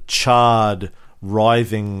 the charred,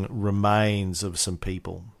 writhing remains of some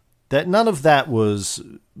people. That none of that was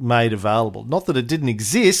made available. Not that it didn't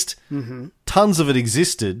exist. Mm-hmm. Tons of it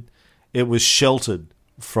existed. It was sheltered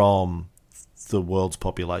from the world's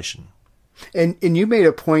population. And you made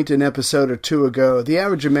a point an episode or two ago. The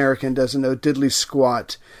average American doesn't know diddly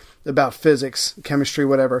squat about physics, chemistry,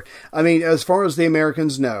 whatever. I mean, as far as the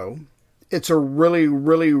Americans know, it's a really,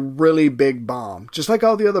 really, really big bomb. Just like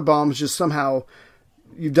all the other bombs, just somehow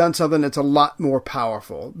you've done something that's a lot more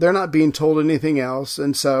powerful. They're not being told anything else,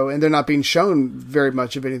 and they're not being shown very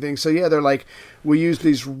much of anything. So yeah, they're like, we used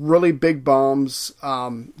these really big bombs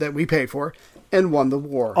that we paid for and won the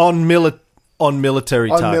war. On military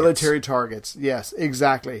targets. On military targets, yes,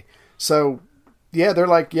 exactly. So, yeah, they're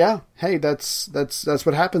like, yeah, hey, that's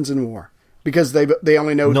what happens in war, because they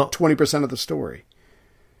only know 20% of the story.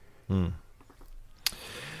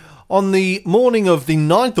 On the morning of the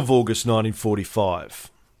 9th of August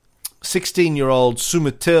 1945, 16-year-old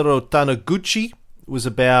Sumitomo Taniguchi was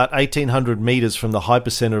about 1,800 meters from the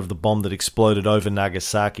hypercenter of the bomb that exploded over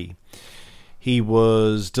Nagasaki. He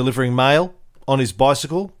was delivering mail on his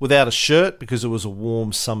bicycle without a shirt because it was a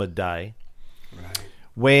warm summer day, right,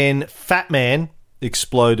 when Fat Man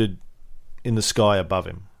exploded in the sky above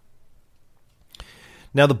him.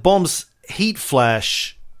 Now, the bomb's heat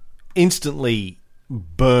flash instantly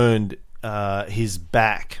burned his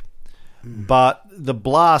back, but the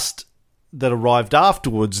blast that arrived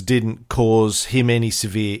afterwards didn't cause him any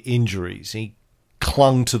severe injuries. He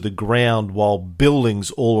clung to the ground while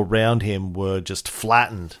buildings all around him were just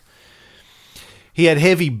flattened. He had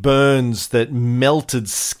heavy burns that melted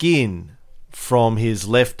skin from his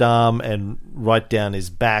left arm and right down his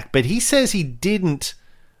back, but he says he didn't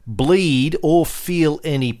bleed or feel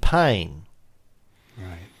any pain.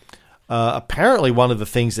 Right. Apparently, one of the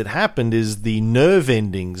things that happened is the nerve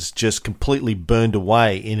endings just completely burned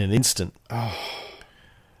away in an instant. Oh.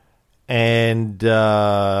 And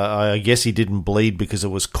I guess he didn't bleed because it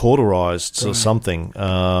was cauterized or something.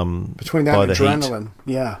 Between that and adrenaline,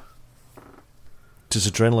 yeah. Does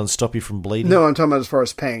adrenaline stop you from bleeding? No, I'm talking about as far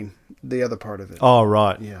as pain, the other part of it. Oh,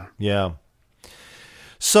 right. Yeah.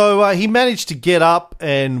 So he managed to get up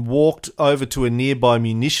and walked over to a nearby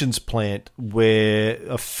munitions plant where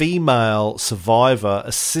a female survivor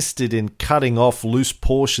assisted in cutting off loose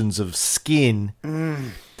portions of skin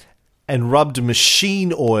and rubbed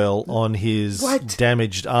machine oil on his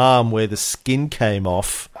damaged arm where the skin came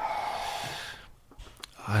off.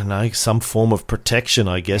 I don't know, some form of protection,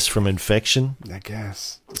 I guess, from infection. I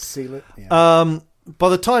guess. Seal it. Yeah. By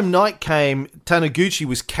the time night came, Taniguchi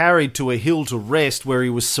was carried to a hill to rest where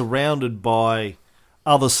he was surrounded by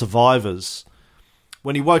other survivors.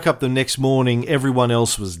 When he woke up the next morning, everyone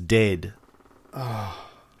else was dead. Oh.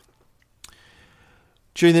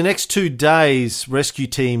 During the next 2 days, rescue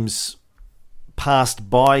teams passed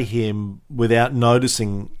by him without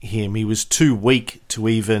noticing him. He was too weak to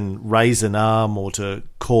even raise an arm or to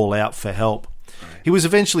call out for help. Right. He was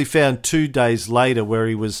eventually found 2 days later, where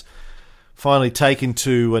he was finally taken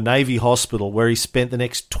to a Navy hospital, where he spent the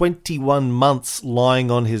next 21 months lying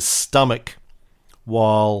on his stomach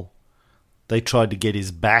while they tried to get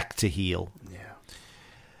his back to heal. Yeah.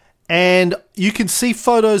 And you can see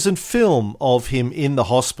photos and film of him in the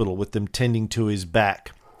hospital with them tending to his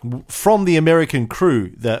back from the American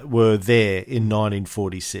crew that were there in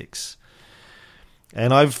 1946.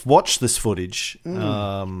 And I've watched this footage,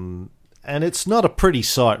 and it's not a pretty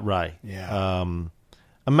sight, Ray. Yeah.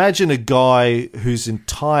 Imagine a guy whose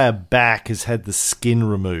entire back has had the skin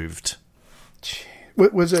removed.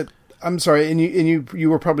 Was it? I'm sorry, and you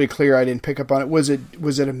were probably clear. I didn't pick up on it. Was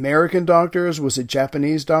it American doctors? Was it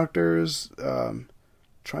Japanese doctors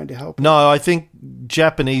trying to help? No, I think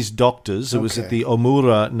Japanese doctors. It was at the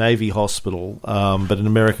Omura Navy Hospital, but an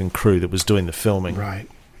American crew that was doing the filming. Right.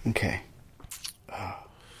 Okay.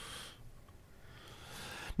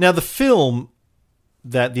 Now, the film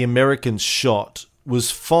that the Americans shot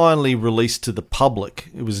was finally released to the public.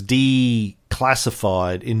 It was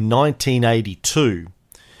declassified in 1982.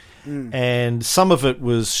 And some of it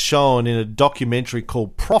was shown in a documentary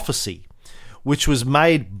called Prophecy, which was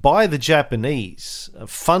made by the Japanese,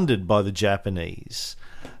 funded by the Japanese.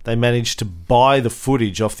 They managed to buy the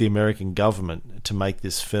footage off the American government to make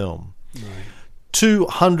this film. Right.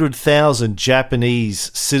 200,000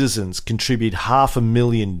 Japanese citizens contribute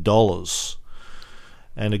 $500,000,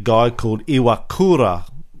 and a guy called Iwakura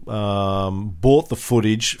bought the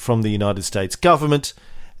footage from the United States government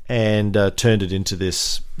and turned it into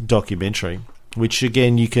this documentary, which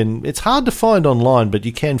again it's hard to find online, but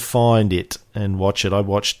you can find it and watch it. I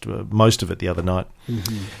watched most of it the other night.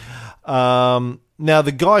 Now,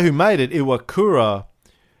 the guy who made it, Iwakura,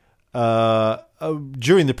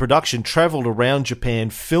 during the production, travelled around Japan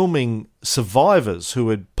filming survivors who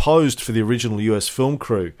had posed for the original US film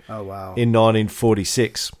crew in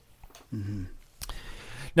 1946.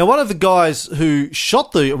 Now, one of the guys who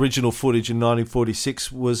shot the original footage in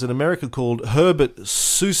 1946 was an American called Herbert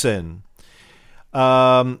Susen.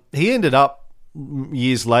 He ended up,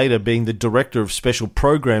 years later, being the director of special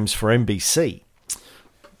programs for NBC.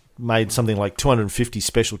 Made something like 250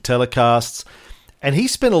 special telecasts. And he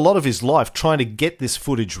spent a lot of his life trying to get this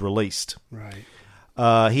footage released. Right.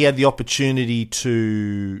 He had the opportunity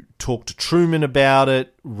to talk to Truman about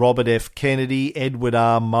it, Robert F. Kennedy, Edward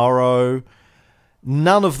R. Murrow.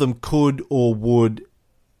 None of them could or would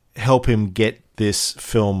help him get this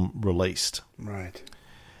film released. Right.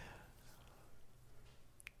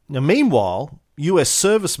 Now, meanwhile, US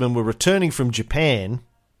servicemen were returning from Japan,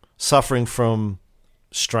 suffering from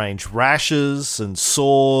strange rashes and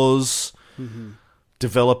sores,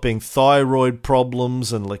 developing thyroid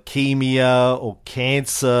problems and leukemia or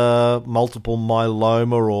cancer, multiple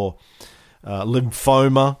myeloma or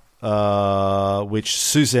lymphoma, which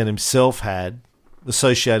Suzanne himself had,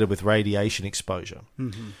 associated with radiation exposure.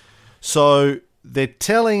 So they're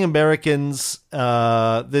telling Americans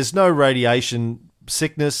there's no radiation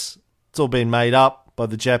sickness. It's all been made up by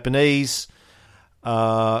the Japanese.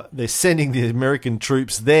 They're sending the American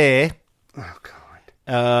troops there. Oh,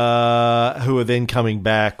 God. Who are then coming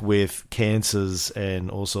back with cancers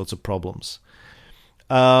and all sorts of problems.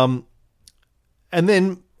 And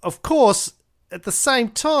then, of course, at the same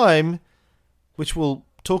time, which we'll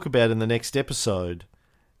talk about in the next episode,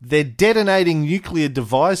 they're detonating nuclear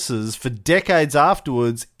devices for decades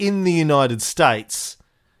afterwards in the United States.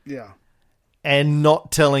 Yeah. And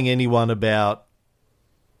not telling anyone about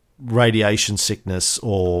radiation sickness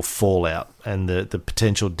or fallout and the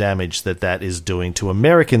potential damage that is doing to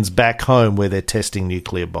Americans back home where they're testing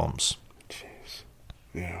nuclear bombs. Jeez.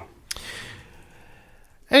 Yeah.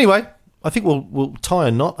 Anyway, I think we'll tie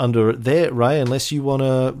a knot under it there, Ray, unless you want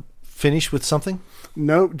to finish with something.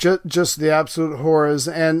 No, just the absolute horrors.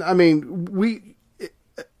 And, I mean,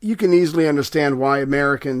 you can easily understand why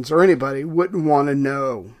Americans or anybody wouldn't want to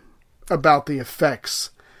know about the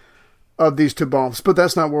effects of these two bombs, but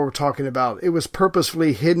that's not what we're talking about. It was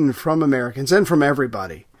purposefully hidden from Americans and from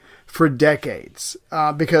everybody for decades,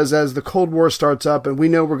 because as the Cold War starts up and we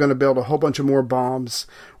know we're going to build a whole bunch of more bombs,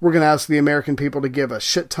 we're going to ask the American people to give a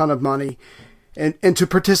shit ton of money and to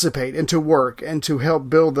participate and to work and to help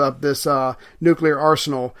build up this nuclear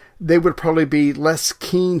arsenal. They would probably be less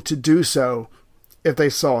keen to do so if they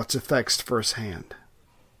saw its effects firsthand.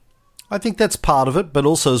 I think that's part of it, but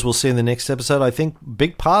also, as we'll see in the next episode, I think a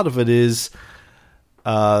big part of it is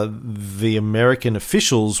the American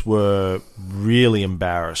officials were really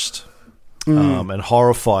embarrassed and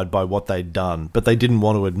horrified by what they'd done, but they didn't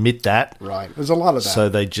want to admit that. Right. There's a lot of that.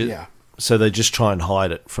 So they just try and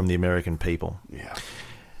hide it from the American people. Yeah.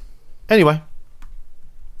 Anyway,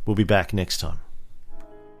 we'll be back next time.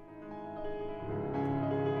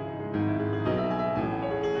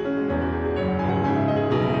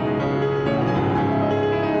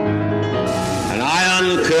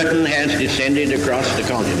 Iron curtain has descended across the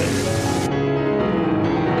continent.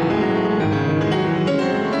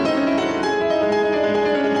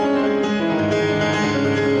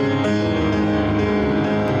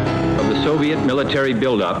 Of the Soviet military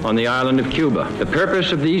buildup on the island of Cuba. The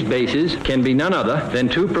purpose of these bases can be none other than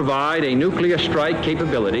to provide a nuclear strike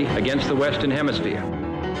capability against the Western Hemisphere.